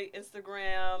Detroit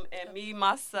Instagram, and me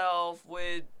myself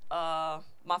with my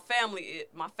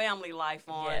family life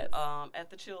on Yes. at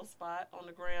the Chill Spot on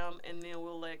the gram, and then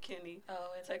we'll let Kenny.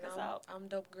 Oh, and Check then us out. I'm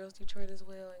Dope Girls Detroit as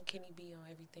well, and Kenny B on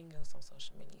everything else on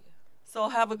social media. So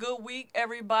have a good week,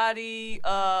 everybody.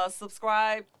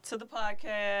 Subscribe to the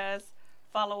podcast.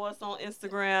 Follow us on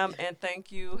Instagram, and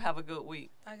thank you. Have a good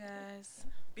week. Bye, guys.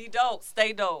 Be dope.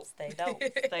 Stay dope. Stay dope.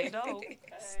 Stay dope.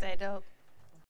 Stay dope.